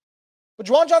 But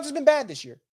Juwan Johnson's been bad this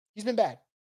year. He's been bad.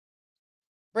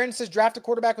 Brandon says draft a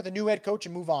quarterback with a new head coach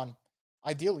and move on.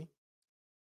 Ideally.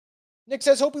 Nick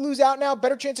says, hope we lose out now.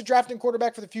 Better chance of drafting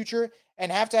quarterback for the future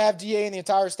and have to have DA and the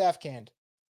entire staff canned.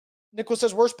 Nicholas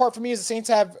says, worst part for me is the Saints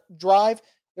have drive.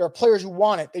 There are players who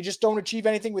want it. They just don't achieve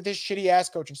anything with this shitty-ass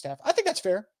coaching staff. I think that's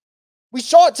fair. We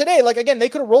saw it today. Like, again, they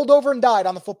could have rolled over and died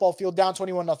on the football field down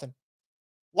 21-0.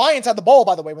 Lions had the ball,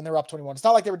 by the way, when they were up 21. It's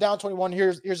not like they were down 21.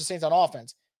 Here's the Saints on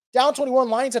offense. Down 21,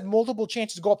 Lions had multiple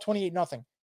chances to go up 28-0.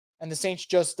 And the Saints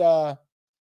just, they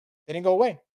didn't go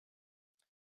away.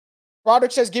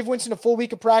 Broderick says, give Winston a full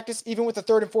week of practice. Even with the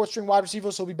third and fourth string wide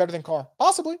receivers, he'll be better than Carr.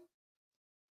 Possibly.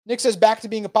 Nick says, back to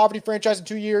being a poverty franchise in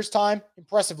 2 years' time.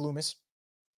 Impressive, Loomis.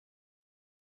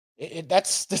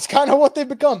 That's kind of what they've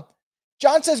become.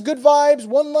 John says, good vibes.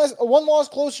 One loss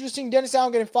closer to seeing Dennis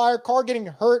Allen getting fired. Carr getting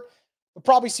hurt. We'll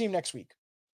probably see him next week.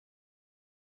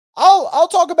 I'll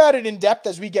talk about it in depth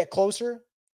as we get closer.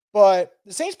 But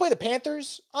the Saints play the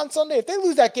Panthers on Sunday. If they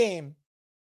lose that game,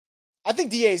 I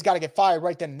think DA's got to get fired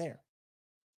right then and there.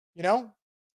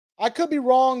 I could be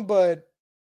wrong, but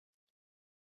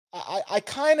I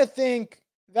kind of think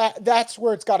that's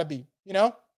where it's got to be,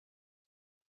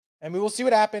 And we will see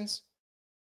what happens.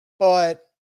 But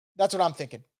that's what I'm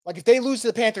thinking. Like, if they lose to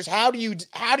the Panthers, how do you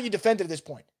defend it at this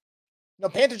point?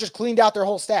 Panthers just cleaned out their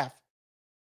whole staff.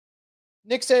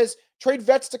 Nick says, trade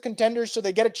vets to contenders so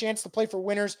they get a chance to play for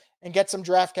winners and get some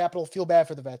draft capital. Feel bad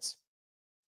for the vets.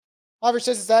 Oliver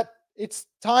says it's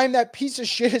time that piece of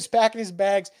shit is packing his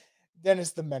bags.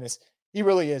 Dennis the Menace. He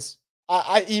really is.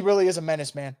 He really is a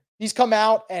menace, man. He's come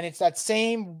out and it's that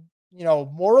same,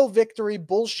 moral victory,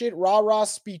 bullshit, rah-rah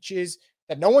speeches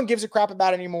that no one gives a crap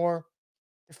about anymore.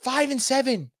 They're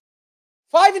 5-7.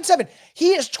 5-7.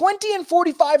 He is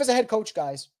 20-45 as a head coach,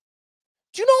 guys.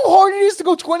 Do you know how hard it is to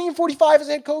go 20-45 as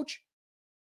a head coach?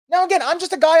 Now, again, I'm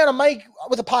just a guy on a mic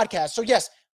with a podcast. So, yes,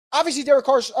 obviously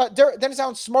Dennis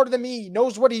Allen's smarter than me. He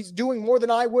knows what he's doing more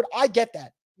than I would. I get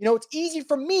that. It's easy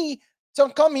for me to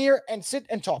come here and sit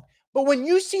and talk. But when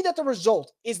you see that the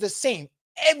result is the same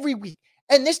every week,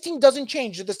 and this team doesn't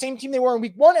change, they're the same team they were in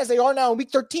week 1 as they are now in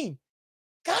week 13,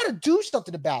 got to do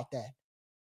something about that.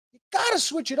 You got to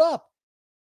switch it up.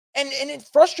 And it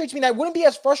frustrates me. And I wouldn't be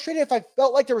as frustrated if I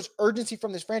felt like there was urgency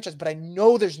from this franchise, but I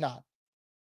know there's not.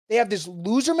 They have this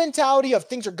loser mentality of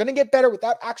things are going to get better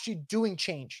without actually doing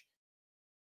change.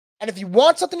 And if you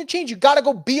want something to change, you got to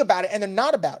go be about it, and they're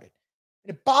not about it.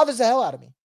 And it bothers the hell out of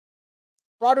me.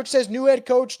 Broderick says, new head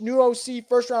coach, new OC,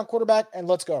 first-round quarterback, and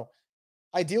let's go.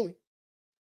 Ideally.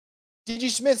 DG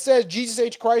Smith says, Jesus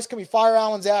H. Christ, can we fire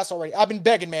Allen's ass already? I've been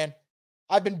begging, man.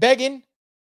 I've been begging.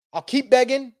 I'll keep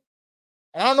begging.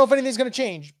 And I don't know if anything's going to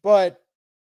change, but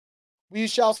we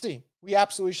shall see. We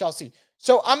absolutely shall see.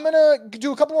 So I'm going to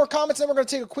do a couple more comments, then we're going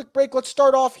to take a quick break. Let's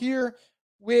start off here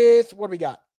with, what do we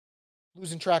got?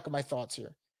 Losing track of my thoughts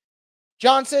here.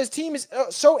 John says, team is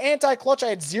so anti-clutch. I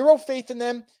had zero faith in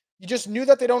them. You just knew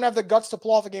that they don't have the guts to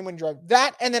pull off a game-winning drive.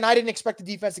 That, and then I didn't expect the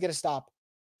defense to get a stop.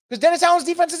 Because Dennis Allen's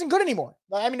defense isn't good anymore.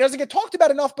 I mean, it doesn't get talked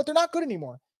about enough, but they're not good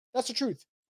anymore. That's the truth.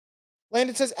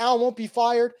 Landon says, Allen won't be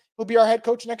fired. He'll be our head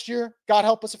coach next year. God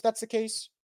help us if that's the case.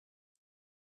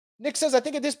 Nick says, I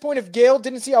think at this point, if Gail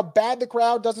didn't see how bad the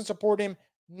crowd doesn't support him,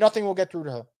 nothing will get through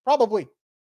to her. Probably.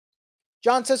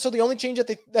 John says, so the only change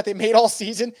that they made all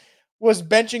season was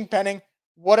benching Penning.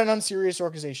 What an unserious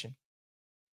organization.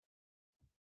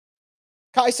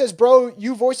 Kai says, bro,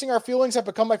 you voicing our feelings have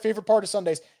become my favorite part of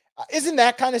Sundays. Isn't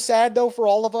that kind of sad, though, for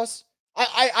all of us?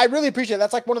 I really appreciate it.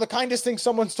 That's like one of the kindest things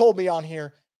someone's told me on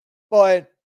here.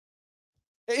 But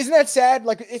isn't that sad?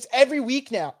 Like, it's every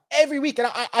week now. Every week. And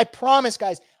I promise,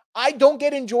 guys, I don't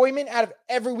get enjoyment out of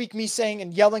every week me saying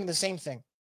and yelling the same thing.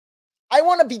 I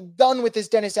want to be done with this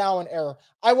Dennis Allen era.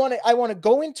 I want to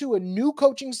go into a new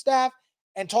coaching staff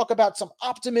and talk about some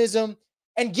optimism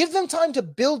and give them time to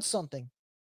build something.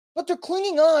 But they're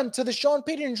clinging on to the Sean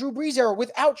Payton and Drew Brees era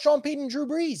without Sean Payton and Drew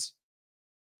Brees.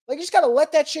 Like, you just got to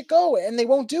let that shit go, and they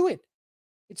won't do it.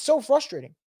 It's so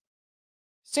frustrating.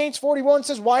 Saints 41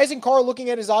 says, why isn't Carr looking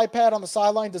at his iPad on the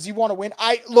sideline? Does he want to win?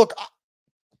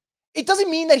 It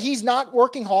doesn't mean that he's not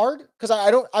working hard, because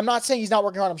I'm not saying he's not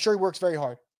working hard. I'm sure he works very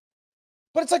hard.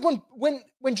 But it's like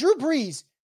when Drew Brees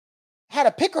had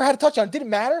a pick or had a touchdown, it didn't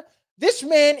matter. This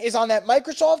man is on that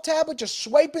Microsoft tablet just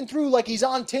swiping through like he's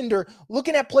on Tinder,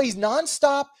 looking at plays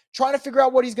nonstop, trying to figure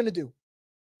out what he's going to do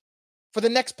for the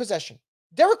next possession.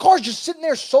 Derek Carr's just sitting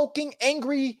there sulking,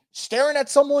 angry, staring at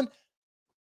someone.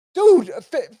 Dude,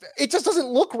 it just doesn't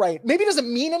look right. Maybe it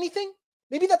doesn't mean anything.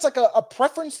 Maybe that's like a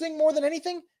preference thing more than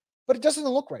anything, but it doesn't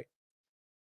look right.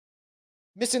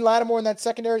 Missing Lattimore in that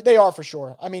secondary? They are for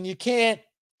sure. I mean, you can't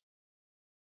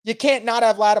not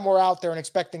have Lattimore out there and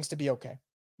expect things to be okay.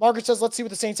 Margaret says, let's see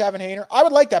what the Saints have in Hayner. I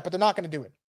would like that, but they're not going to do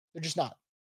it. They're just not.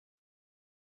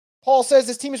 Paul says,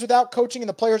 this team is without coaching and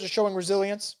the players are showing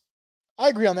resilience. I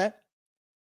agree on that.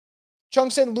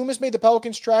 Chung said, Loomis made the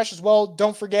Pelicans trash as well.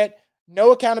 Don't forget,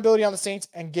 no accountability on the Saints,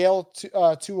 and Gale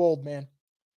too old, man.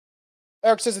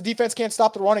 Eric says the defense can't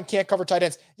stop the run and can't cover tight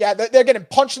ends. Yeah, they're getting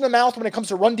punched in the mouth when it comes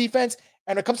to run defense,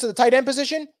 and when it comes to the tight end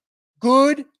position,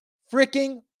 good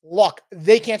freaking luck.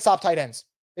 They can't stop tight ends.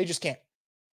 They just can't.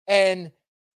 And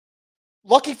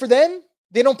lucky for them,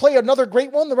 they don't play another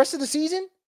great one the rest of the season.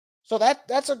 So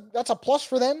that's a plus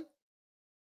for them.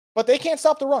 But they can't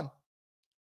stop the run.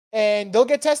 And they'll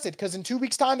get tested because in 2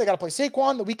 weeks' time, they got to play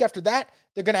Saquon. The week after that,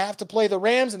 they're going to have to play the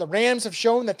Rams. And the Rams have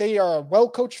shown that they are a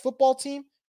well-coached football team.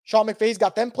 Sean McVay's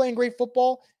got them playing great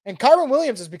football. And Kyron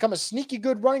Williams has become a sneaky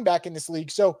good running back in this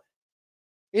league. So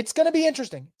it's going to be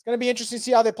interesting. It's going to be interesting to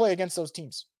see how they play against those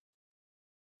teams.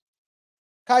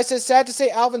 Kai says, sad to say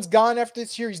Alvin's gone after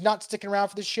this year. He's not sticking around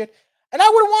for this shit. And I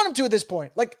wouldn't want him to at this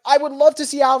point. Like, I would love to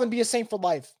see Alvin be a Saint for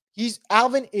life.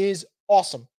 Alvin is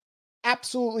awesome.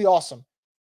 Absolutely awesome.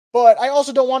 But I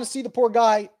also don't want to see the poor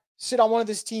guy sit on one of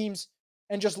his teams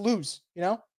and just lose, you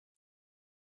know?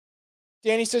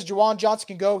 Danny says Juwan Johnson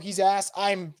can go. He's ass.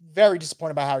 I'm very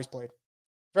disappointed by how he's played.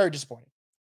 Very disappointed.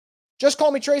 Just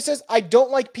Call Me Trey says, I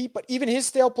don't like Pete, but even his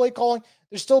stale play calling,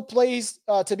 there's still plays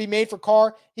to be made for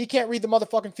Carr. He can't read the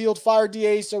motherfucking field. Fire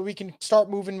DA so we can start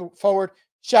moving forward.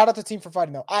 Shout out the team for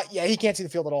fighting, though. Yeah, he can't see the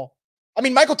field at all. I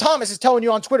mean, Michael Thomas is telling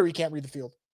you on Twitter he can't read the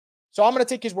field. So I'm going to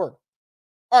take his word.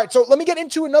 All right, so let me get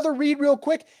into another read real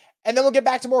quick, and then we'll get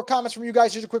back to more comments from you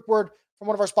guys. Here's a quick word from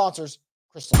one of our sponsors,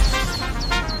 Crystal.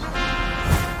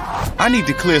 I need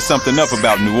to clear something up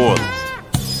about New Orleans.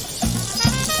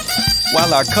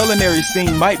 While our culinary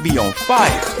scene might be on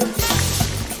fire,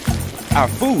 our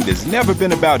food has never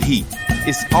been about heat.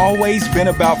 It's always been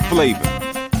about flavor.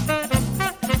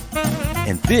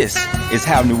 And this is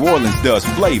how New Orleans does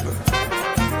flavor.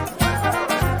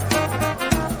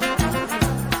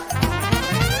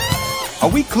 Are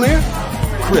we clear?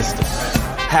 Crystal.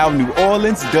 How New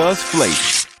Orleans does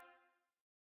flavor.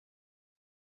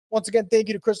 Once again, thank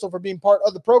you to Crystal for being part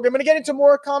of the program. I'm going to get into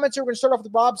more comments here. We're going to start off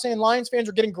with Rob saying Lions fans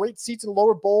are getting great seats in the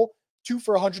lower bowl, 2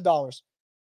 for $100.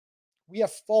 We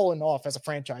have fallen off as a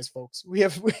franchise, folks. We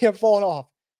have fallen off.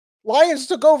 Lions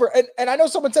took over. And I know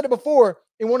someone said it before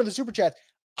in one of the super chats.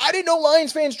 I didn't know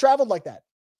Lions fans traveled like that.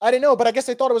 I didn't know, but I guess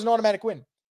they thought it was an automatic win.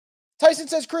 Tyson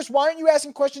says, Chris, why aren't you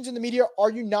asking questions in the media?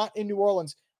 Are you not in New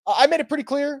Orleans? I made it pretty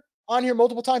clear on here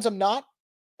multiple times I'm not,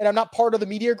 and I'm not part of the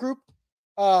media group.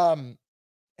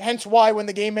 Hence why when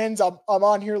the game ends, I'm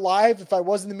on here live. If I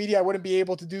was in the media, I wouldn't be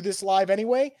able to do this live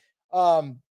anyway.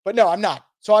 But no, I'm not.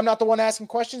 So I'm not the one asking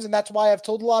questions, and that's why I've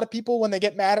told a lot of people when they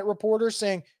get mad at reporters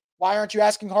saying, why aren't you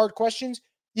asking hard questions?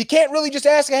 You can't really just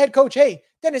ask a head coach, hey,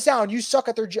 Dennis Allen, you suck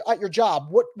at your job.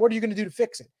 What are you going to do to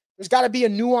fix it? There's got to be a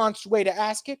nuanced way to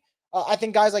ask it. I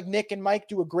think guys like Nick and Mike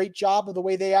do a great job of the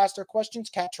way they ask their questions.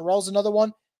 Kat Terrell's another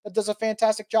one that does a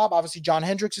fantastic job. Obviously, John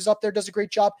Hendricks is up there, does a great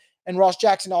job. And Ross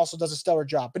Jackson also does a stellar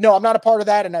job. But no, I'm not a part of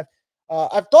that. And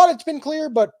I've thought it's been clear,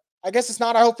 but I guess it's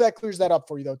not. I hope that clears that up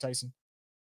for you, though, Tyson.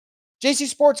 JC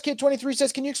Sports Kid 23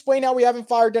 says, can you explain how we haven't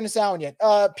fired Dennis Allen yet?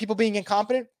 People being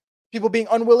incompetent, people being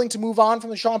unwilling to move on from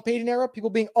the Sean Payton era, people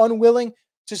being unwilling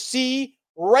to see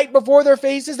right before their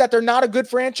faces that they're not a good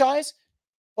franchise.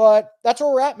 But that's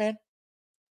where we're at, man.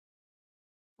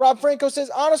 Rob Franco says,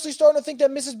 honestly starting to think that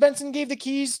Mrs. Benson gave the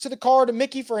keys to the car to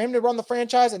Mickey for him to run the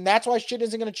franchise, and that's why shit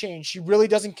isn't going to change. She really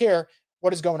doesn't care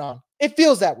what is going on. It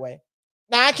feels that way.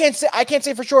 Now, I can't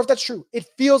say for sure if that's true. It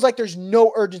feels like there's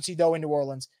no urgency, though, in New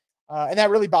Orleans, and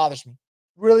that really bothers me.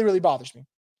 Really, really bothers me.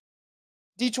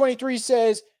 D23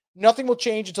 says, nothing will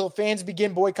change until fans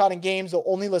begin boycotting games. They'll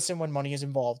only listen when money is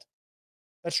involved.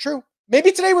 That's true.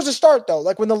 Maybe today was a start, though.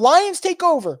 Like when the Lions take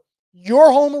over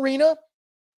your home arena,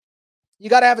 you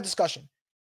got to have a discussion.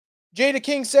 Jada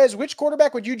King says, which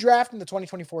quarterback would you draft in the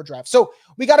 2024 draft? So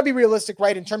we got to be realistic,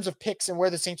 right, in terms of picks and where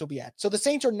the Saints will be at. So the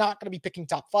Saints are not going to be picking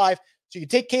top 5. So you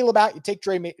take Caleb out, you take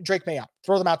Drake May out,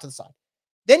 throw them out to the side.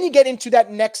 Then you get into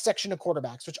that next section of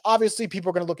quarterbacks, which obviously people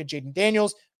are going to look at Jaden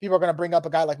Daniels. People are going to bring up a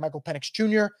guy like Michael Penix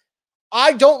Jr.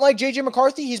 I don't like J.J.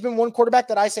 McCarthy. He's been one quarterback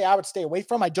that I say I would stay away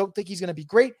from. I don't think he's going to be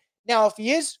great. Now, if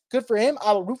he is, good for him.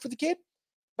 I will root for the kid.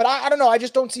 But I don't know. I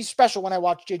just don't see special when I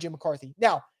watch J.J. McCarthy.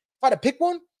 Now, if I had to pick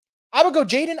one, I would go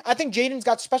Jaden. I think Jaden's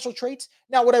got special traits.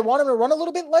 Now, would I want him to run a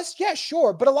little bit less? Yeah,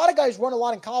 sure. But a lot of guys run a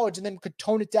lot in college and then could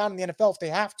tone it down in the NFL if they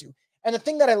have to. And the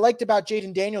thing that I liked about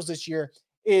Jaden Daniels this year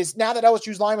is now that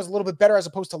LSU's line was a little bit better as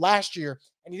opposed to last year,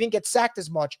 and he didn't get sacked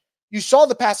as much, you saw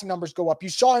the passing numbers go up. You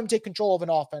saw him take control of an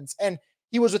offense. And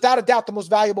he was without a doubt the most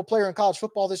valuable player in college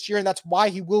football this year, and that's why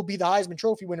he will be the Heisman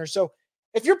Trophy winner. So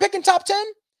if you're picking top 10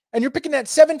 and you're picking that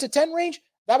 7 to 10 range,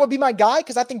 that would be my guy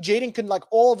because I think Jaden can like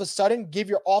all of a sudden give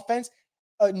your offense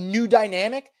a new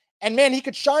dynamic. And man, he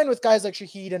could shine with guys like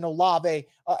Shaheed and Olave,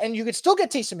 and you could still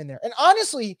get Taysom in there. And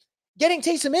honestly, getting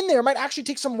Taysom in there might actually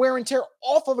take some wear and tear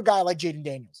off of a guy like Jaden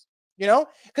Daniels, you know?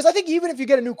 Because I think even if you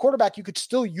get a new quarterback, you could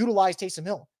still utilize Taysom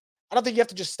Hill. I don't think you have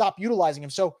to just stop utilizing him.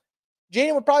 So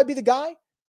Jaden would probably be the guy.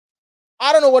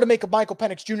 I don't know what to make of Michael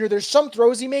Penix Jr. There's some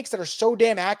throws he makes that are so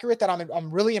damn accurate that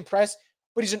I'm really impressed.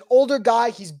 But he's an older guy.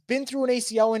 He's been through an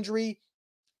ACL injury.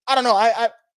 I don't know.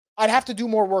 I'd have to do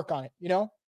more work on it, you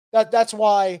know? That's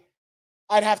why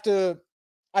I'd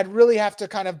really have to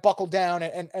kind of buckle down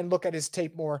and look at his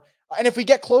tape more. And if we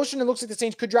get closer and it looks like the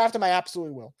Saints could draft him, I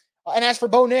absolutely will. And as for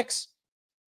Bo Nix,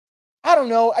 I don't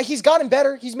know. He's gotten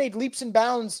better. He's made leaps and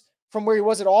bounds from where he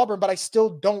was at Auburn, but I still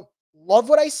don't love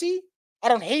what I see. I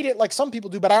don't hate it like some people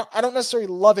do, but I don't necessarily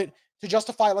love it to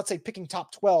justify, let's say, picking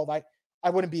top 12. I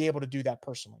wouldn't be able to do that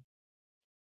personally.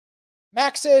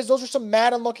 Max says, those are some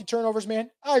mad unlucky turnovers, man.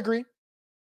 I agree.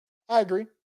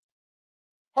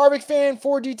 Harvick fan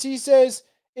 4DT says,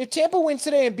 if Tampa wins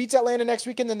today and beats Atlanta next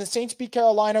weekend, then the Saints beat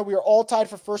Carolina. We are all tied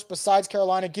for first besides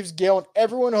Carolina. Gives Gale and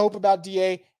everyone hope about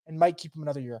DA and might keep him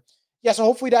another year. Yeah, so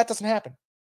hopefully that doesn't happen.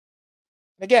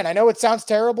 And again, I know it sounds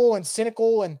terrible and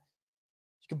cynical, and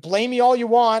you can blame me all you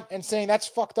want and saying that's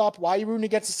fucked up. Why are you rooting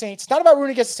against the Saints? It's not about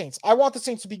rooting against the Saints. I want the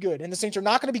Saints to be good, and the Saints are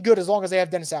not going to be good as long as they have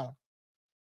Dennis Allen.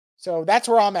 So that's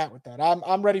where I'm at with that.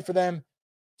 I'm ready for them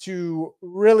to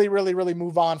really, really, really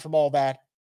move on from all that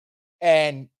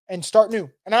and start new.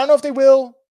 And I don't know if they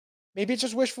will. Maybe it's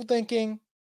just wishful thinking,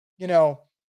 you know.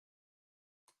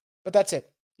 But that's it,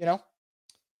 you know.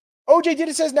 OJ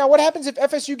Diddy says, now what happens if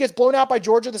FSU gets blown out by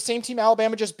Georgia, the same team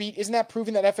Alabama just beat? Isn't that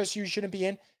proving that FSU shouldn't be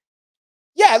in?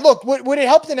 Yeah, look, would it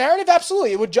help the narrative?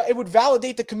 Absolutely. It would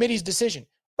validate the committee's decision.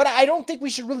 But I don't think we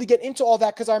should really get into all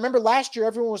that because I remember last year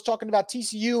everyone was talking about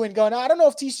TCU and going, I don't know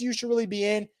if TCU should really be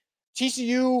in.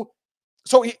 TCU.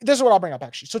 So this is what I'll bring up,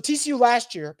 actually. So TCU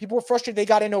last year, people were frustrated they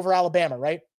got in over Alabama,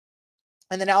 right?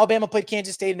 And then Alabama played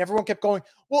Kansas State, and everyone kept going,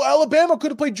 well, Alabama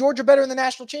could have played Georgia better in the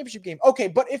national championship game. Okay,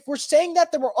 but if we're saying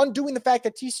that, then we're undoing the fact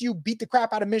that TCU beat the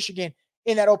crap out of Michigan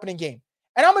in that opening game.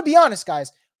 And I'm going to be honest,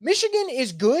 guys. Michigan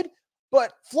is good,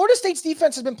 but Florida State's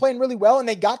defense has been playing really well, and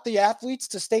they got the athletes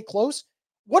to stay close.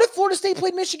 What if Florida State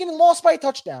played Michigan and lost by a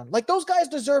touchdown? Like, those guys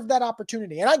deserve that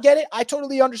opportunity. And I get it. I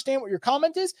totally understand what your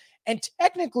comment is. And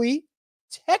technically,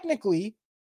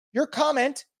 your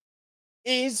comment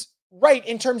is right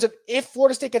in terms of if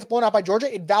Florida State gets blown out by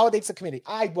Georgia, it validates the committee.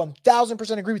 I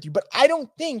 1,000% agree with you, but I don't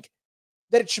think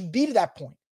that it should be to that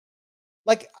point.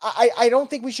 Like, I don't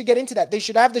think we should get into that. They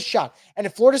should have the shot. And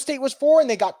if Florida State was 4 and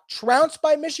they got trounced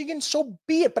by Michigan, so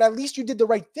be it, but at least you did the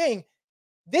right thing.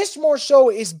 This more so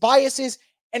is biases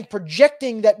and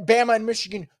projecting that Bama and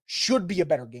Michigan should be a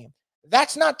better game.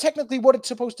 That's not technically what it's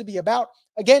supposed to be about.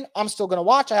 Again, I'm still going to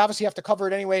watch. I obviously have to cover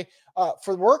it anyway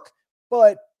for work,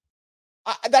 but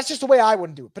that's just the way I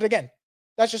wouldn't do it. But again,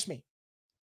 that's just me.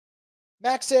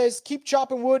 Max says, keep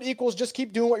chopping wood equals just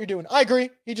keep doing what you're doing. I agree.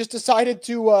 He just decided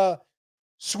to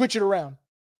switch it around.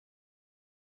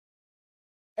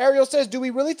 Ariel says, do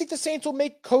we really think the Saints will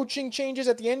make coaching changes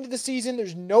at the end of the season?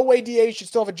 There's no way DA should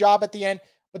still have a job at the end,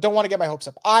 but don't want to get my hopes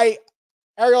up.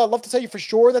 Ariel, I'd love to tell you for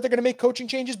sure that they're going to make coaching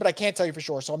changes, but I can't tell you for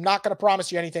sure. So I'm not going to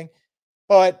promise you anything.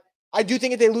 But I do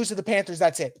think if they lose to the Panthers,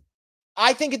 that's it.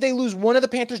 I think if they lose one of the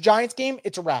Panthers-Giants game,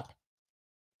 it's a wrap.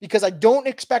 Because I don't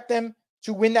expect them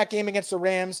to win that game against the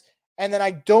Rams. And then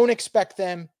I don't expect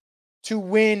them to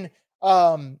win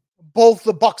both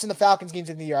the Bucs and the Falcons games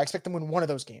in the year. I expect them to win one of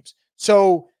those games.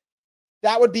 So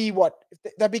that would be what?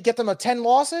 That'd be get them a 10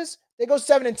 losses. They go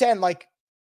 7-10. Like,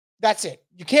 That's it.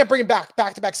 You can't bring him back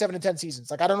to back 7 and 10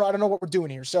 seasons. Like, I don't know what we're doing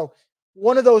here. So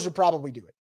one of those would probably do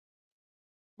it.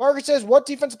 Margaret says, what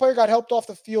defensive player got helped off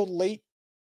the field late?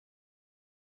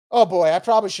 Oh boy, I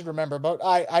probably should remember, but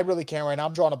I really can't right now.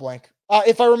 I'm drawing a blank.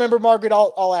 If I remember, Margaret,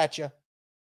 I'll at you.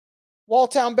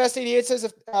 Walltown Best 88 says,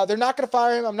 if they're not going to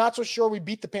fire him, I'm not so sure we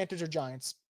beat the Panthers or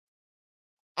Giants.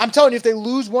 I'm telling you, if they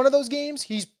lose one of those games,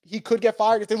 he could get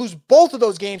fired. If they lose both of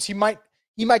those games, he might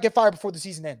get fired before the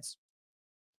season ends.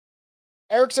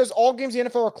 Eric says, all games in the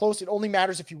NFL are close. It only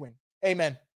matters if you win.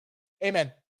 Amen.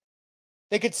 Amen.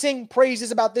 They could sing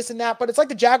praises about this and that, but it's like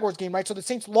the Jaguars game, right? So the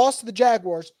Saints lost to the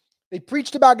Jaguars. They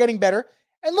preached about getting better.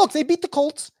 And look, they beat the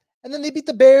Colts, and then they beat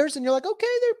the Bears, and you're like, okay,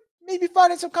 they're maybe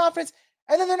finding some confidence.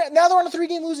 And then now they're on a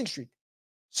 3-game losing streak.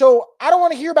 So I don't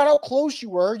want to hear about how close you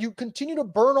were. You continue to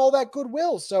burn all that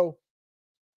goodwill. So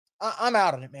I'm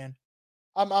out on it, man.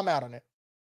 I'm out on it.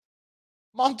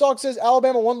 Mom Dog says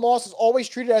Alabama 1 loss is always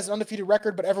treated as an undefeated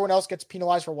record, but everyone else gets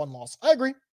penalized for 1 loss. I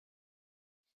agree.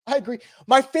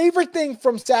 My favorite thing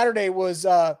from Saturday was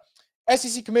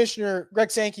SEC Commissioner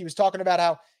Greg Sankey was talking about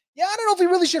how, I don't know if we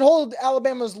really should hold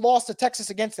Alabama's loss to Texas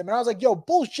against them. And I was like, yo,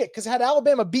 bullshit, because had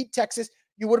Alabama beat Texas,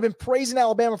 you would have been praising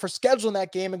Alabama for scheduling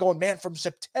that game and going, man, from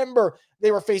September,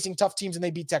 they were facing tough teams and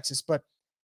they beat Texas. But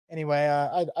anyway,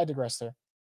 I digress there.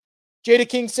 Jada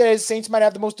King says Saints might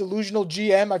have the most delusional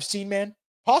GM I've seen, man.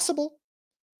 Possible.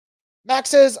 Max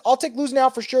says, I'll take losing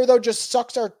out for sure, though. Just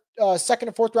sucks our 2nd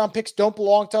and 4th round picks don't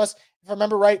belong to us. If I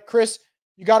remember right, Chris,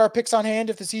 you got our picks on hand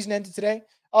if the season ended today?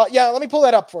 Yeah, let me pull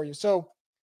that up for you. So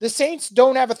the Saints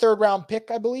don't have a 3rd round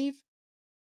pick, I believe.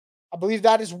 I believe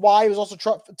that is why it was also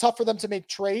tough for them to make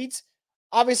trades.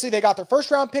 Obviously, they got their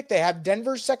 1st round pick. They have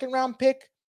Denver's 2nd round pick.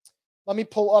 Let me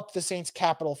pull up the Saints'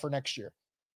 capital for next year.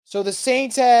 So the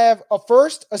Saints have a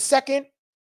 1st, a 2nd,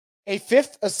 a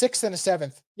 5th, a 6th, and a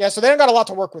 7th. Yeah, so they don't got a lot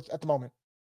to work with at the moment.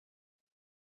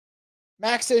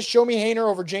 Max says, show me Haener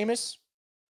over Jameis.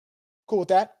 Cool with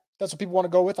that. That's what people want to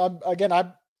go with. I'm not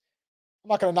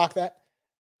going to knock that.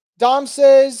 Dom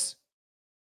says,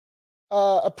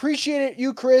 appreciate it,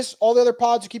 you, Chris. All the other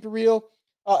pods who keep it real,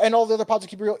 and all the other pods who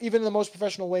keep it real, even in the most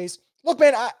professional ways. Look,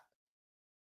 man,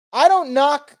 I don't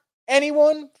knock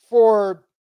anyone for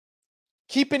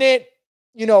keeping it,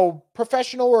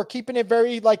 professional or keeping it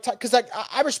very because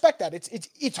I respect that.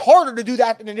 It's harder to do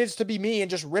that than it is to be me and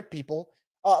just rip people.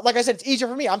 Like I said, it's easier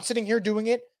for me. I'm sitting here doing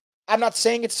it. I'm not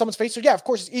saying it to someone's face. So yeah, of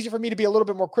course, it's easier for me to be a little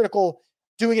bit more critical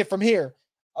doing it from here.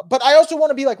 But I also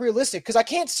want to be realistic because I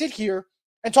can't sit here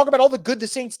and talk about all the good the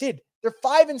Saints did. They're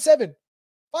 5-7.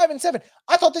 5-7.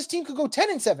 I thought this team could go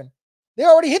 10-7. They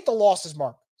already hit the losses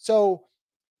mark. So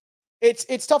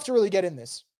it's tough to really get in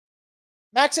this.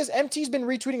 Max says MT's been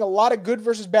retweeting a lot of good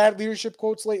versus bad leadership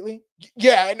quotes lately.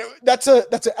 Yeah, I know that's an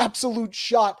absolute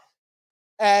shot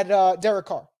at Derek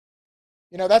Carr.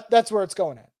 That's where it's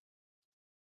going at.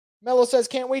 Mello says,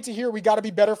 can't wait to hear we got to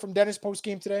be better from Dennis post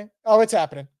game today. Oh, it's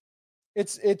happening.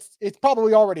 It's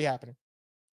probably already happening.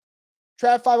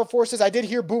 Trav504 says, I did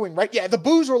hear booing, right? Yeah, the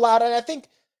boos were loud, and I think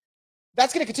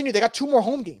that's going to continue. They got 2 more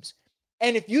home games.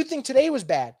 And if you think today was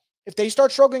bad, if they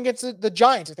start struggling against the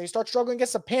Giants, if they start struggling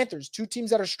against the Panthers, 2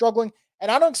 teams that are struggling,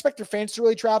 and I don't expect their fans to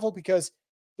really travel because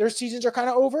their seasons are kind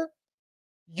of over,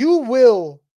 you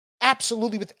will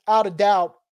absolutely, without a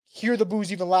doubt, hear the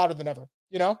boos even louder than ever,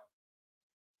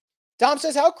 Dom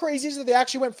says, how crazy is it they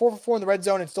actually went 4 for 4 in the red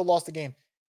zone and still lost the game?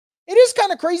 It is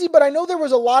kind of crazy, but I know there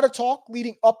was a lot of talk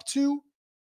leading up to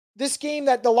this game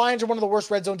that the Lions are one of the worst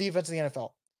red zone defenses in the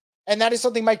NFL. And that is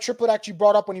something Mike Triplett actually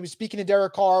brought up when he was speaking to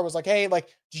Derek Carr, was like, hey,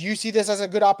 do you see this as a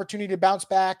good opportunity to bounce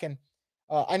back? And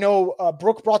I know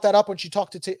Brooke brought that up when she spoke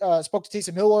to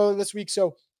Taysom Hill earlier this week.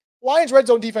 So Lions red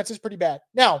zone defense is pretty bad.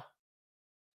 Now,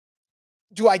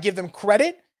 do I give them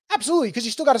credit? Absolutely, because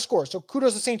you still got to score. So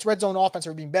kudos to Saints red zone offense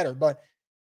for being better, but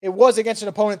it was against an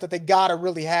opponent that they got to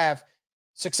really have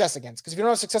success against. Because if you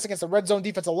don't have success against the red zone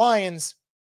defense of Lions,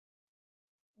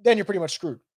 then you're pretty much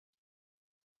screwed.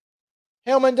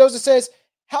 Hale Mendoza says,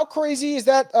 how crazy is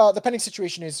that the Penning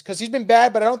situation is? Because he's been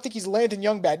bad, but I don't think he's Landon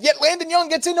Young bad. Yet Landon Young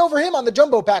gets in over him on the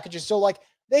jumbo packages. So,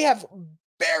 they have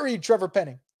buried Trevor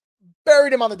Penning.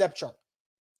 Buried him on the depth chart.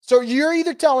 So you're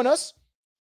either telling us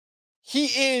he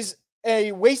is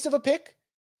a waste of a pick,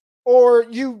 or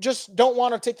you just don't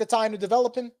want to take the time to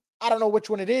develop him. I don't know which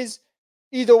one it is.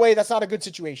 Either way, that's not a good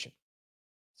situation.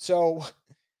 So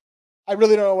I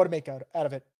really don't know what to make out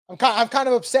of it. I'm kind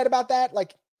of upset about that.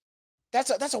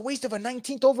 That's a waste of a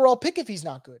 19th overall pick if he's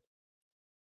not good.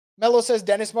 Mello says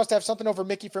Dennis must have something over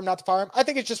Mickey for him not to fire him. I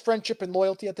think it's just friendship and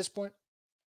loyalty at this point.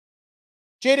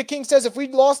 Jada King says if we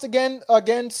lost again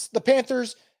against the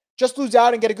Panthers, Just lose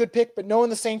out and get a good pick, but knowing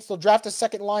the Saints, they'll draft a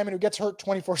second lineman who gets hurt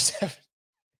 24/7.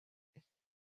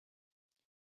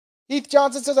 Heath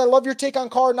Johnson says, I love your take on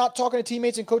Carr not talking to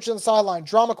teammates and coaches on the sideline.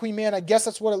 Drama queen, man. I guess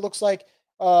that's what it looks like.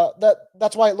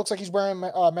 That's why it looks like he's wearing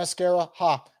mascara.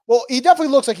 Ha. Well, he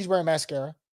definitely looks like he's wearing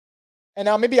mascara. And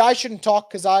now maybe I shouldn't talk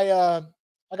because I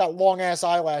got long-ass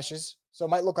eyelashes, so it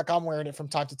might look like I'm wearing it from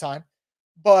time to time.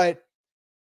 But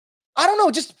I don't know.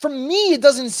 Just for me, it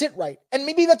doesn't sit right. And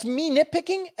maybe that's me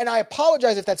nitpicking, and I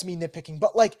apologize if that's me nitpicking.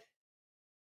 But, like,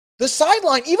 the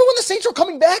sideline, even when the Saints were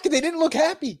coming back, they didn't look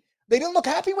happy. They didn't look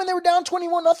happy when they were down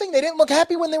 21-0. They didn't look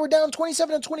happy when they were down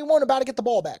 27-21 about to get the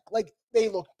ball back. Like, they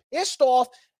looked pissed off,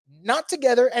 not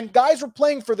together, and guys were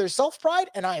playing for their self-pride,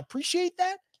 and I appreciate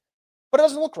that, but it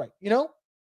doesn't look right, you know?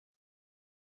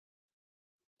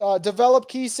 Develop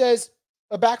Key says,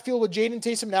 a backfield with Jaden,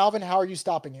 Taysom, and Alvin, how are you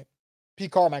stopping it? P.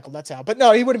 Carmichael, that's how. But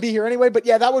no, he wouldn't be here anyway, but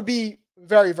yeah, that would be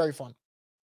very, very fun.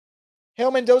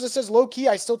 Hale Mendoza says, low-key,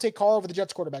 I still take Carr over the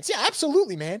Jets quarterbacks. Yeah,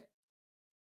 absolutely, man.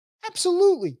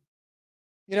 Absolutely.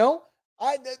 You know,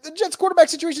 the Jets quarterback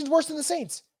situation is worse than the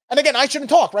Saints. And again, I shouldn't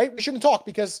talk, right? We shouldn't talk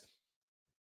because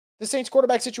the Saints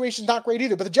quarterback situation is not great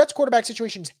either, but the Jets quarterback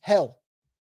situation is hell.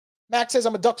 Max says,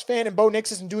 I'm a Ducks fan and Bo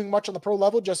Nix isn't doing much on the pro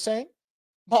level, just saying.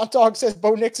 Montag says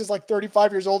Bo Nix is like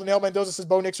 35 years old, and El Mendoza says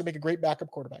Bo Nix would make a great backup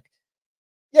quarterback.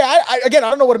 Yeah, I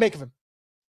don't know what to make of him.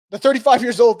 The 35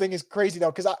 years old thing is crazy,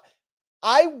 though, because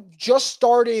I just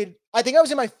started, I think I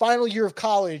was in my final year of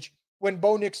college when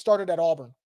Bo Nix started at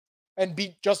Auburn and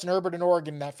beat Justin Herbert in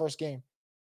Oregon in that first game.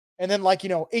 And then,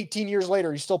 18 years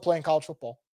later, he's still playing college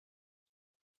football.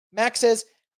 Max says,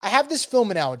 I have this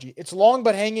film analogy. It's long,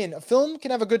 but hang in. A film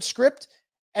can have a good script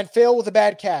and fail with a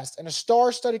bad cast. And a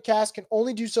star-studded cast can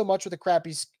only do so much with a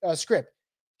crappy script.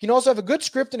 You can also have a good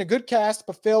script and a good cast,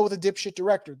 but fail with a dipshit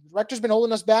director. The director's been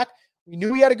holding us back. We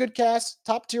knew he had a good cast,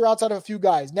 top tier outside of a few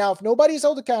guys. Now, if nobody is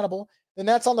held accountable, then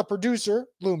that's on the producer,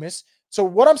 Loomis. So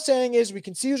what I'm saying is we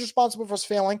can see who's responsible for us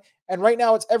failing. And right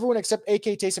now it's everyone except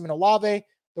AK, Taysom, and Olave.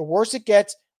 The worse it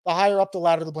gets, the higher up the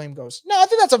ladder the blame goes. No, I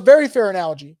think that's a very fair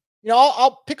analogy. You know,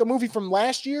 I'll pick a movie from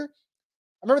last year.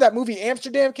 I remember that movie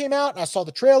Amsterdam came out, and I saw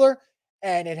the trailer,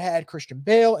 and it had Christian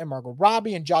Bale and Margot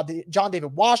Robbie and John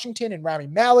David Washington and Rami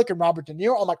Malek and Robert De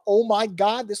Niro. I'm like, oh my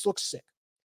God, this looks sick.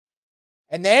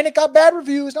 And then it got bad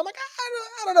reviews, and I'm like,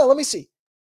 I don't know, let me see.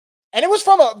 And it was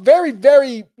from a very,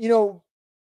 very,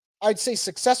 I'd say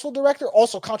successful director,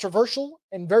 also controversial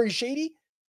and very shady.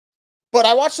 But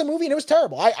I watched the movie and it was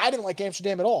terrible. I didn't like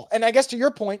Amsterdam at all. And I guess to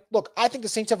your point, look, I think the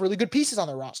Saints have really good pieces on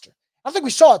their roster. I think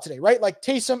we saw it today, right? Like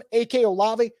Taysom, AK,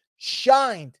 Olave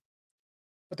shined.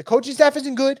 But the coaching staff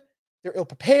isn't good. They're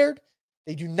ill-prepared.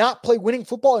 They do not play winning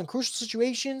football in crucial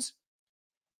situations.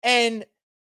 And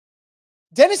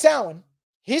Dennis Allen,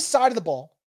 his side of the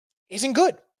ball isn't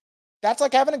good. That's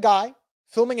like having a guy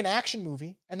filming an action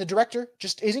movie and the director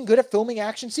just isn't good at filming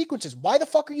action sequences. Why the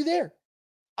fuck are you there?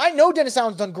 I know Dennis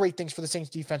Allen's done great things for the Saints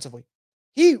defensively.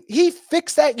 He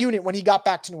fixed that unit when he got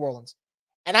back to New Orleans.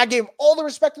 And I gave him all the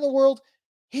respect in the world.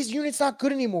 His unit's not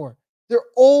good anymore. They're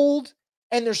old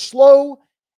and they're slow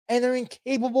and they're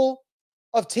incapable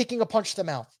of taking a punch to the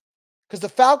mouth. Because the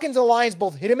Falcons and the Lions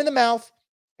both hit him in the mouth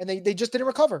and they just didn't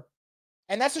recover.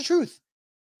 And that's the truth.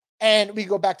 And we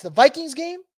go back to the Vikings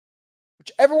game,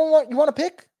 whichever one you want to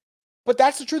pick. But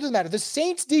that's the truth of the matter. The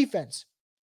Saints defense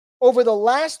over the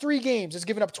last 3 games has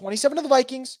given up 27 to the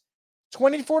Vikings,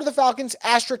 24 to the Falcons,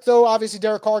 asterisk though, obviously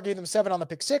Derek Carr gave them 7 on the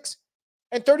pick 6,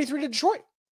 and 33 to Detroit.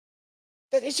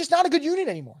 It's just not a good unit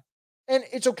anymore. And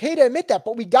it's okay to admit that,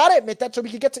 but we got to admit that so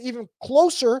we can get to even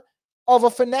closer of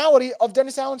a finality of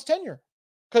Dennis Allen's tenure.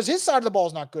 Because his side of the ball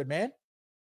is not good, man.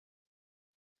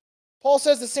 Paul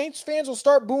says the Saints fans will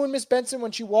start booing Miss Benson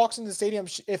when she walks into the stadium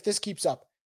if this keeps up.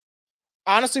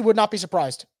 Honestly, would not be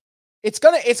surprised. It's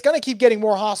gonna keep getting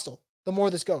more hostile the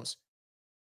more this goes.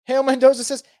 Hale Mendoza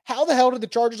says, how the hell did the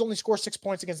Chargers only score 6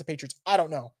 points against the Patriots? I don't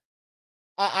know.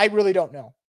 I really don't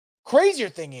know. Crazier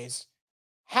thing is,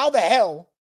 how the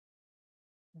hell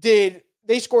did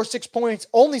they score 6 points,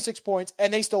 only 6 points,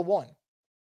 and they still won?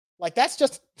 Like,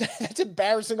 that's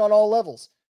embarrassing on all levels.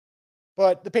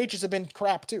 But the Patriots have been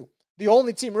crap too. The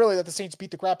only team really that the Saints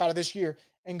beat the crap out of this year,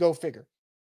 and go figure.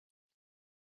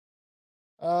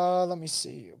 Let me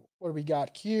see. What do we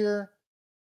got here?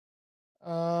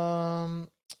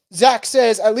 Zach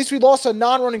says, at least we lost a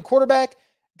non-running quarterback.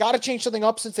 Got to change something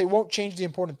up since they won't change the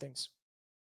important things.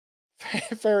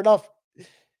 Fair enough.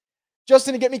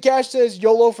 Justin to Get Me Cash says,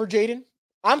 YOLO for Jaden.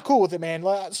 I'm cool with it, man.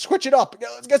 Let's switch it up.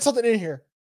 Let's get something in here.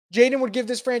 Jaden would give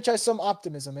this franchise some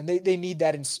optimism, and they need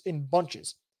that in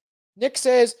bunches. Nick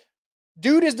says,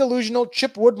 dude is delusional.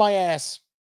 Chip Wood my ass.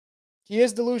 He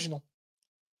is delusional.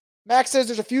 Max says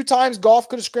there's a few times Goff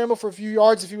could have scrambled for a few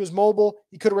yards if he was mobile.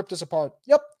 He could have ripped us apart.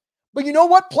 Yep. But you know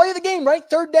what? Play the game, right?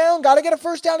 Third down, got to get a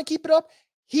first down and keep it up.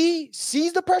 He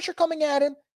sees the pressure coming at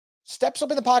him, steps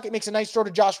up in the pocket, makes a nice throw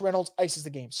to Josh Reynolds, ices the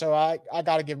game. So I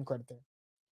got to give him credit there.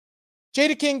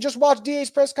 Jada King just watched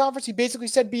DA's press conference. He basically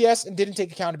said BS and didn't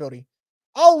take accountability.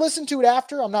 I'll listen to it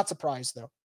after. I'm not surprised, though.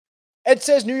 Ed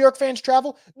says New York fans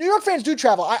travel. New York fans do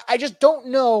travel. I just don't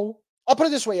know. I'll put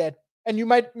it this way, Ed, and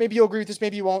maybe you'll agree with this,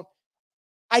 maybe you won't.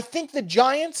 I think the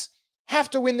Giants have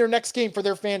to win their next game for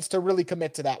their fans to really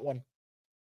commit to that one.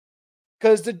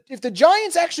 Because if the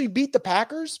Giants actually beat the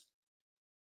Packers,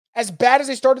 as bad as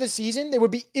they started the season, they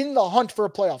would be in the hunt for a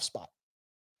playoff spot.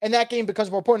 And that game becomes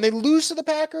more important. They lose to the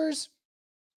Packers.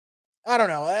 I don't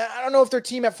know. I don't know if their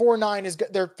team at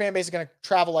 4-9 their fan base is going to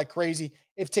travel like crazy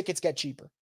if tickets get cheaper.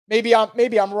 Maybe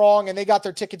I'm wrong and they got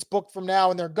their tickets booked from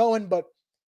now and they're going, but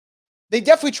they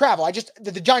definitely travel.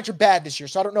 The Giants are bad this year,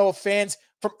 so I don't know if fans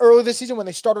from earlier this season when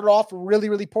they started off really,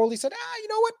 really poorly said, you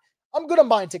know what? I'm good on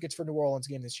buying tickets for New Orleans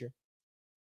game this year.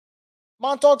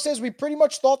 Montauk says, we pretty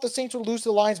much thought the Saints would lose to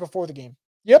the Lions before the game.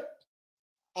 Yep,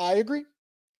 I agree.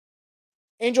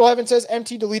 Angel Heaven says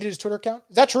MT deleted his Twitter account.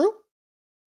 Is that true?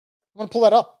 I'm going to pull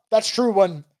that up. That's true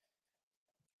when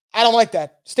I don't like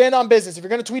that. Stand on business. If you're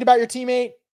going to tweet about your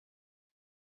teammate,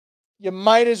 you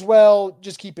might as well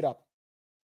just keep it up.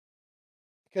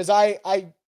 Because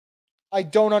I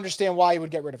don't understand why he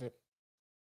would get rid of it.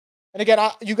 And again,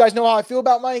 you guys know how I feel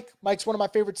about Mike. Mike's one of my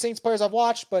favorite Saints players I've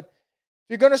watched, but if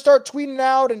you're going to start tweeting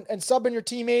out and subbing your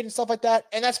teammate and stuff like that,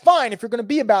 and that's fine if you're going to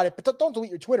be about it, but don't delete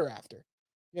your Twitter after.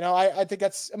 I think the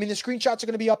screenshots are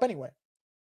going to be up anyway.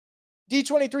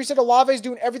 D23 said Olave's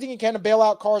doing everything he can to bail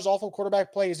out Carr's awful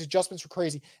quarterback play. His adjustments were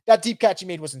crazy. That deep catch he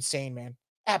made was insane, man.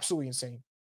 Absolutely insane.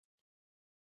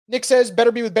 Nick says,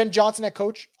 better be with Ben Johnson at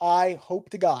coach. I hope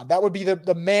to God. That would be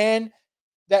the man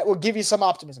that will give you some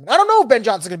optimism. And I don't know if Ben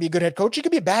Johnson's going to be a good head coach. He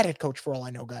could be a bad head coach for all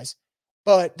I know, guys.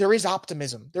 But there is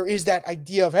optimism. There is that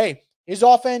idea of, hey, his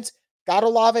offense, got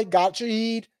Olave, got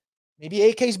Shaheed. Maybe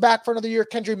AK's back for another year.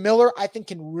 Kendrick Miller, I think,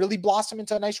 can really blossom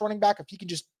into a nice running back if he can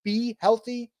just be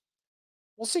healthy.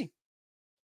 We'll see.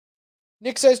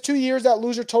 Nick says 2 years, that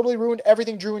loser totally ruined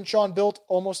everything Drew and Sean built.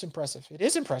 Almost impressive. It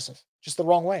is impressive. Just the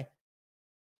wrong way.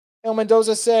 El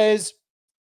Mendoza says,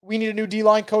 we need a new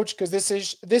D-line coach because this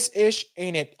ish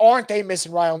ain't it. Aren't they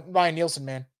missing Ryan Nielsen,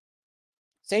 man?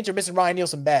 Saints are missing Ryan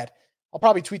Nielsen bad. I'll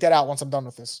probably tweet that out once I'm done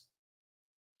with this.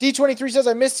 D23 says,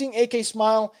 I miss seeing AK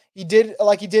smile. He did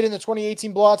like he did in the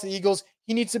 2018 blowout to the Eagles.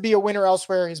 He needs to be a winner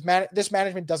elsewhere. This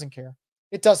management doesn't care.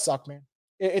 It does suck, man.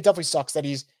 It definitely sucks that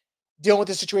he's dealing with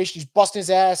this situation. He's busting his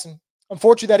ass, and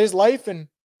unfortunately, that is life. And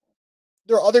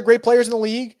there are other great players in the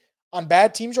league on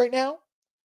bad teams right now,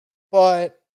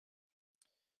 but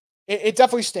it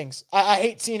definitely stings. I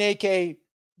hate seeing AK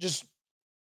just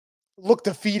look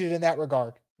defeated in that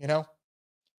regard,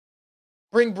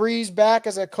 Bring Breeze back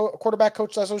as a quarterback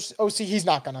coach / OC. He's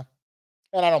not going to,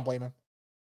 and I don't blame him.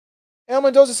 El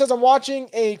Mendoza says, I'm watching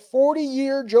a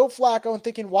 40-year Joe Flacco and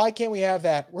thinking, why can't we have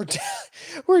that?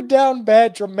 We're down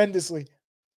bad tremendously.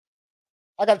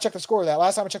 I got to check the score of that.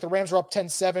 Last time I checked, the Rams were up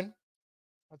 10-7.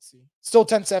 Let's see. Still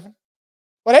 10-7.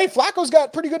 But hey, Flacco's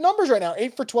got pretty good numbers right now.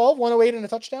 8 for 12, 108 and a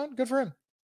touchdown. Good for him.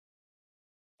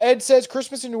 Ed says,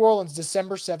 Christmas in New Orleans,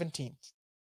 December 17th.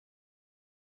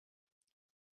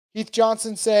 Heath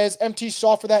Johnson says, MT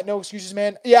soft for that. No excuses,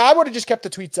 man. Yeah, I would have just kept the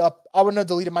tweets up. I wouldn't have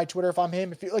deleted my Twitter if I'm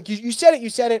him. If you said it, you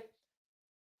said it.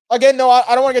 Again, though,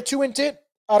 I don't want to get too into it.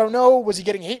 I don't know. Was he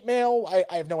getting hate mail?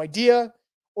 I have no idea.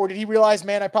 Or did he realize,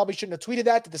 man, I probably shouldn't have tweeted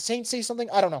that? Did the Saints say something?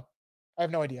 I don't know. I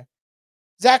have no idea.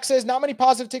 Zach says, not many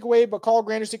positive takeaway, but Carl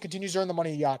Granderson continues to earn the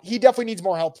money he got. He definitely needs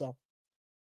more help, though.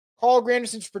 Carl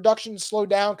Granderson's production slowed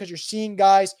down because you're seeing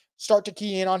guys start to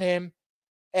key in on him.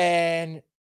 And,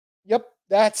 yep.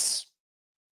 That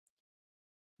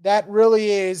really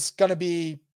is going to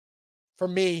be, for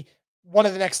me, one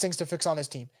of the next things to fix on this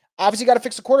team. Obviously, you got to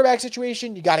fix the quarterback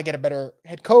situation. You got to get a better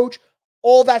head coach.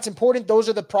 All that's important. Those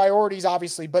are the priorities,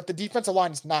 obviously, but the defensive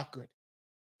line is not good.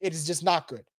 It is just not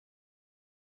good.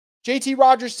 JT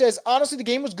Rogers says, honestly, the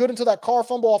game was good until that Carr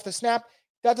fumble off the snap.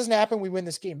 If that doesn't happen, we win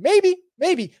this game. Maybe,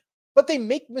 but they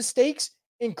make mistakes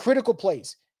in critical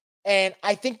plays. And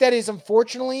I think that is,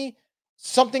 unfortunately,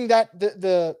 something that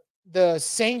the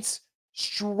Saints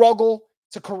struggle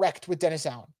to correct with Dennis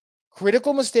Allen.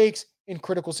 Critical mistakes in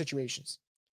critical situations.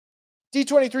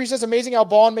 D23 says, amazing how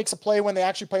Bond makes a play when they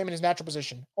actually play him in his natural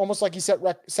position. Almost like he set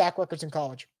sack records in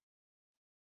college.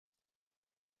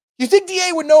 You think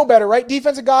DA would know better, right?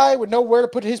 Defensive guy would know where to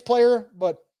put his player,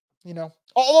 but,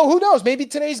 although who knows? Maybe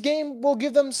today's game will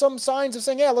give them some signs of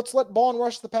saying, yeah, let's let Bond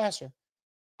rush the passer.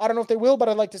 I don't know if they will, but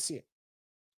I'd like to see it.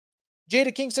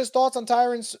 Jada King says thoughts on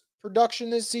Tyron's production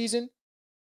this season.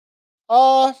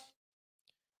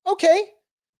 Okay.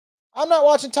 I'm not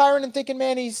watching Tyron and thinking,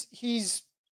 man, he's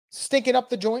stinking up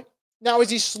the joint. Now, is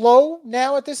he slow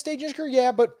now at this stage in his career?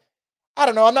 Yeah, but I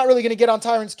don't know. I'm not really going to get on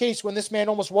Tyron's case when this man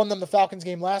almost won them the Falcons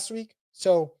game last week.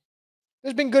 So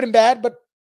there's been good and bad, but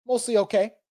mostly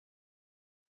okay.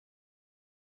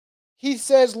 He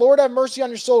says, Lord have mercy on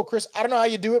your soul, Chris. I don't know how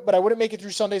you do it, but I wouldn't make it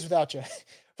through Sundays without you.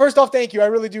 First off, thank you. I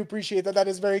really do appreciate that. That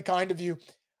is very kind of you.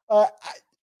 I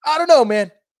don't know,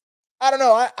 man. I don't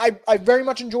know. I very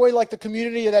much enjoy like the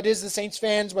community that is the Saints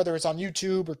fans, whether it's on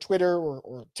YouTube or Twitter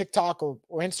or TikTok or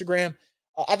Instagram.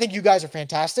 I think you guys are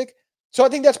fantastic. So I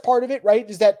think that's part of it, right?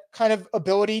 Is that kind of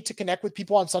ability to connect with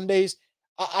people on Sundays.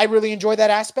 I really enjoy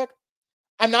that aspect.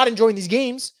 I'm not enjoying these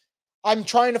games. I'm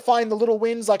trying to find the little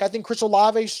wins. Like I think Chris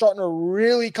Olave starting to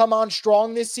really come on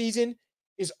strong this season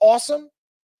is awesome.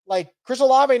 Like Chris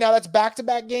Olave now, that's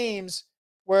back-to-back games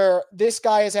where this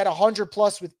guy has had 100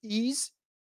 plus with ease.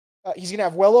 He's going to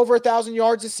have well over 1,000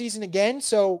 yards this season again.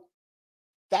 So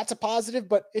that's a positive,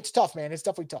 but it's tough, man. It's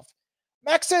definitely tough.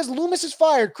 Max says, Loomis is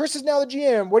fired. Chris is now the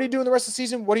GM. What are you doing the rest of the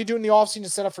season? What are you doing in the offseason to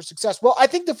set up for success? Well, I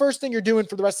think the first thing you're doing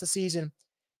for the rest of the season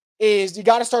is you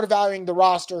got to start evaluating the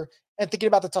roster and thinking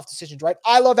about the tough decisions, right?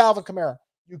 I love Alvin Kamara.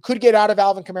 You could get out of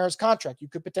Alvin Kamara's contract. You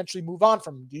could potentially move on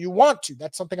from him. Do you want to?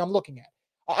 That's something I'm looking at.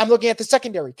 I'm looking at the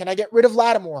secondary. Can I get rid of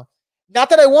Lattimore? Not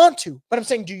that I want to, but I'm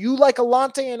saying, do you like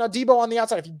Alante and Adebo on the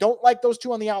outside? If you don't like those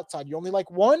two on the outside, you only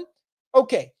like one?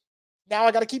 Okay. Now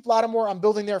I got to keep Lattimore. I'm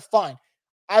building there. Fine.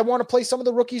 I want to play some of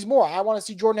the rookies more. I want to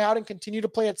see Jordan Howden continue to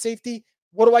play at safety.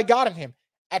 What do I got in him?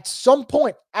 At some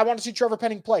point, I want to see Trevor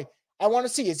Penning play. I want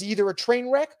to see, is he either a train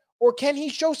wreck or can he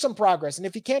show some progress? And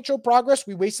if he can't show progress,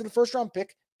 we wasted a first-round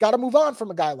pick. Got to move on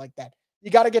from a guy like that. You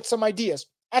got to get some ideas.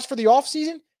 As for the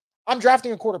offseason, I'm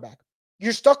drafting a quarterback.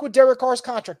 You're stuck with Derek Carr's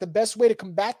contract. The best way to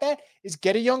combat that is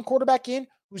get a young quarterback in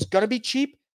who's going to be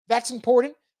cheap. That's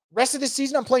important. Rest of the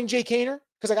season, I'm playing Jake Haener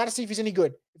because I got to see if he's any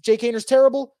good. If Jake Haener's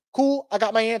terrible, cool, I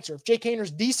got my answer. If Jake Haener's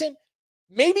decent,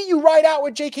 maybe you ride out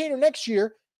with Jake Haener next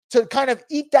year to kind of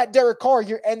eat that Derek Carr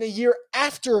year and the year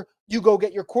after you go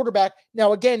get your quarterback.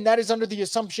 Now, again, that is under the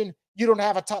assumption you don't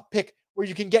have a top pick where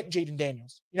you can get Jaden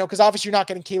Daniels, because obviously you're not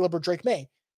getting Caleb or Drake May.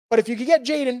 But if you could get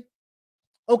Jaden,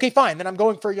 okay, fine. Then I'm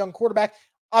going for a young quarterback.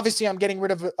 Obviously, I'm getting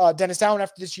rid of Dennis Allen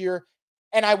after this year,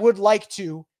 and I would like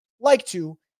to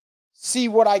see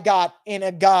what I got in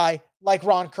a guy like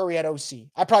Ron Curry at OC.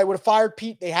 I probably would have fired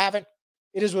Pete. They haven't.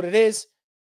 It is what it is.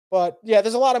 But yeah,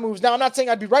 there's a lot of moves. Now, I'm not saying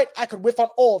I'd be right. I could whiff on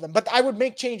all of them, but I would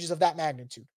make changes of that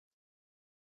magnitude.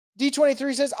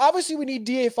 D23 says, obviously we need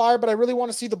DA fire, but I really want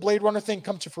to see the Blade Runner thing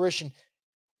come to fruition.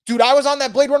 Dude, I was on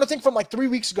that Blade Runner thing from like 3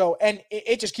 weeks ago, and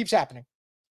it just keeps happening.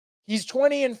 He's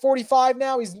 20-45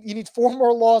 now. He needs 4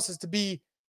 more losses to be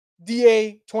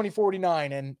DA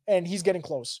 2049, and he's getting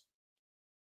close.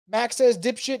 Max says,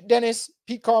 dipshit Dennis,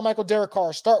 Pete Carmichael, Derek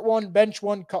Carr. Start one, bench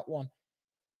one, cut one.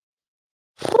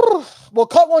 Well,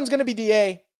 cut one's going to be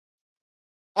DA.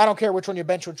 I don't care which one you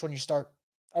bench, which one you start.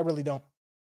 I really don't.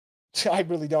 I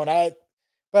really don't.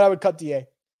 But I would cut DA.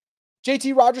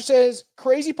 JT Rogers says,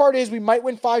 crazy part is we might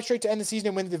win 5 straight to end the season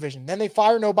and win the division. Then they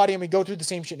fire nobody and we go through the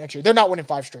same shit next year. They're not winning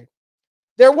 5 straight.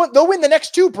 They'll win the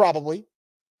next 2 probably.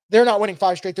 They're not winning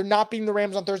 5 straight. They're not beating the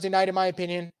Rams on Thursday night, in my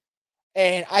opinion.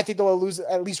 And I think they'll lose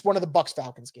at least one of the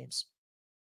Bucs-Falcons games.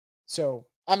 So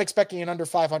I'm expecting an under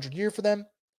 500 year for them.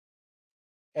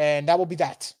 And that will be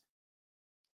that.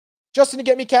 Justin to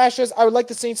get me cash says, I would like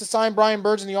the Saints to sign Brian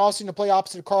Burns in the offseason to play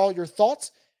opposite of Carl. Your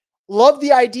thoughts? Love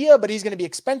the idea, but he's going to be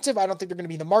expensive. I don't think they're going to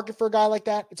be in the market for a guy like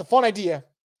that. It's a fun idea,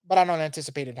 but I don't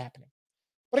anticipate it happening.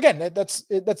 But again, that's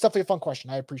definitely a fun question.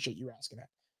 I appreciate you asking that.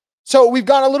 So we've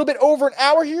gone a little bit over an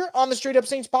hour here on the Straight Up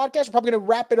Saints podcast. We're probably going to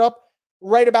wrap it up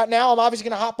right about now. I'm obviously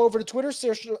going to hop over to Twitter,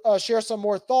 share some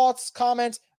more thoughts,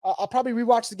 comments. I'll probably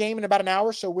rewatch the game in about an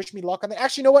hour, so wish me luck on that.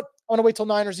 Actually, you know what? I want to wait till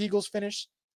Niners-Eagles finish.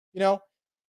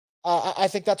 I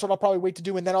think that's what I'll probably wait to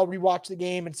do, and then I'll rewatch the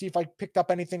game and see if I picked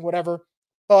up anything, whatever.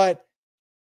 But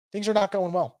things are not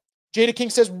going well. Jada King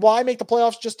says, why make the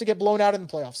playoffs just to get blown out in the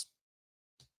playoffs?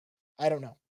 I don't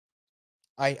know.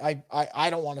 I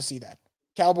don't want to see that.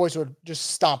 Cowboys would just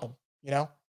stomp them,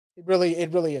 It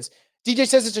really is. DJ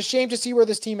says it's a shame to see where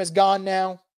this team has gone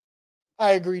now.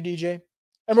 I agree, DJ.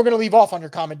 And we're going to leave off on your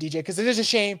comment, DJ, because it is a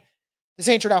shame. The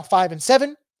Saints are now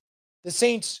 5-7. The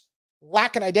Saints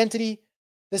lack an identity.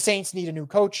 The Saints need a new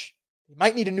coach. They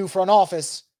might need a new front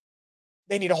office.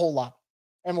 They need a whole lot.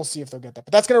 And we'll see if they'll get that.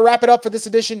 But that's going to wrap it up for this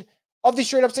edition of the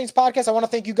Straight Up Saints podcast. I want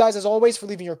to thank you guys, as always, for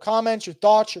leaving your comments, your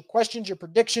thoughts, your questions, your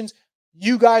predictions.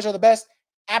 You guys are the best.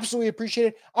 Absolutely appreciate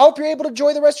it. I hope you're able to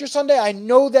enjoy the rest of your Sunday. I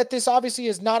know that this obviously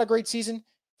is not a great season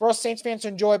for us Saints fans to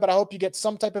enjoy, but I hope you get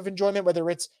some type of enjoyment, whether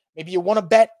it's maybe you want to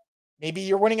bet, maybe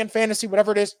you're winning in fantasy,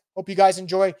 whatever it is. Hope you guys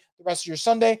enjoy the rest of your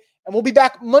Sunday. And we'll be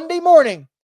back Monday morning,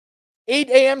 8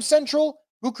 a.m. Central,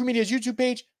 Buku Media's YouTube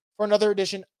page for another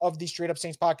edition of the Straight Up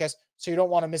Saints podcast. So you don't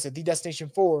want to miss it. The destination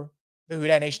for the Who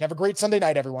Dat Nation. Have a great Sunday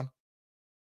night, everyone.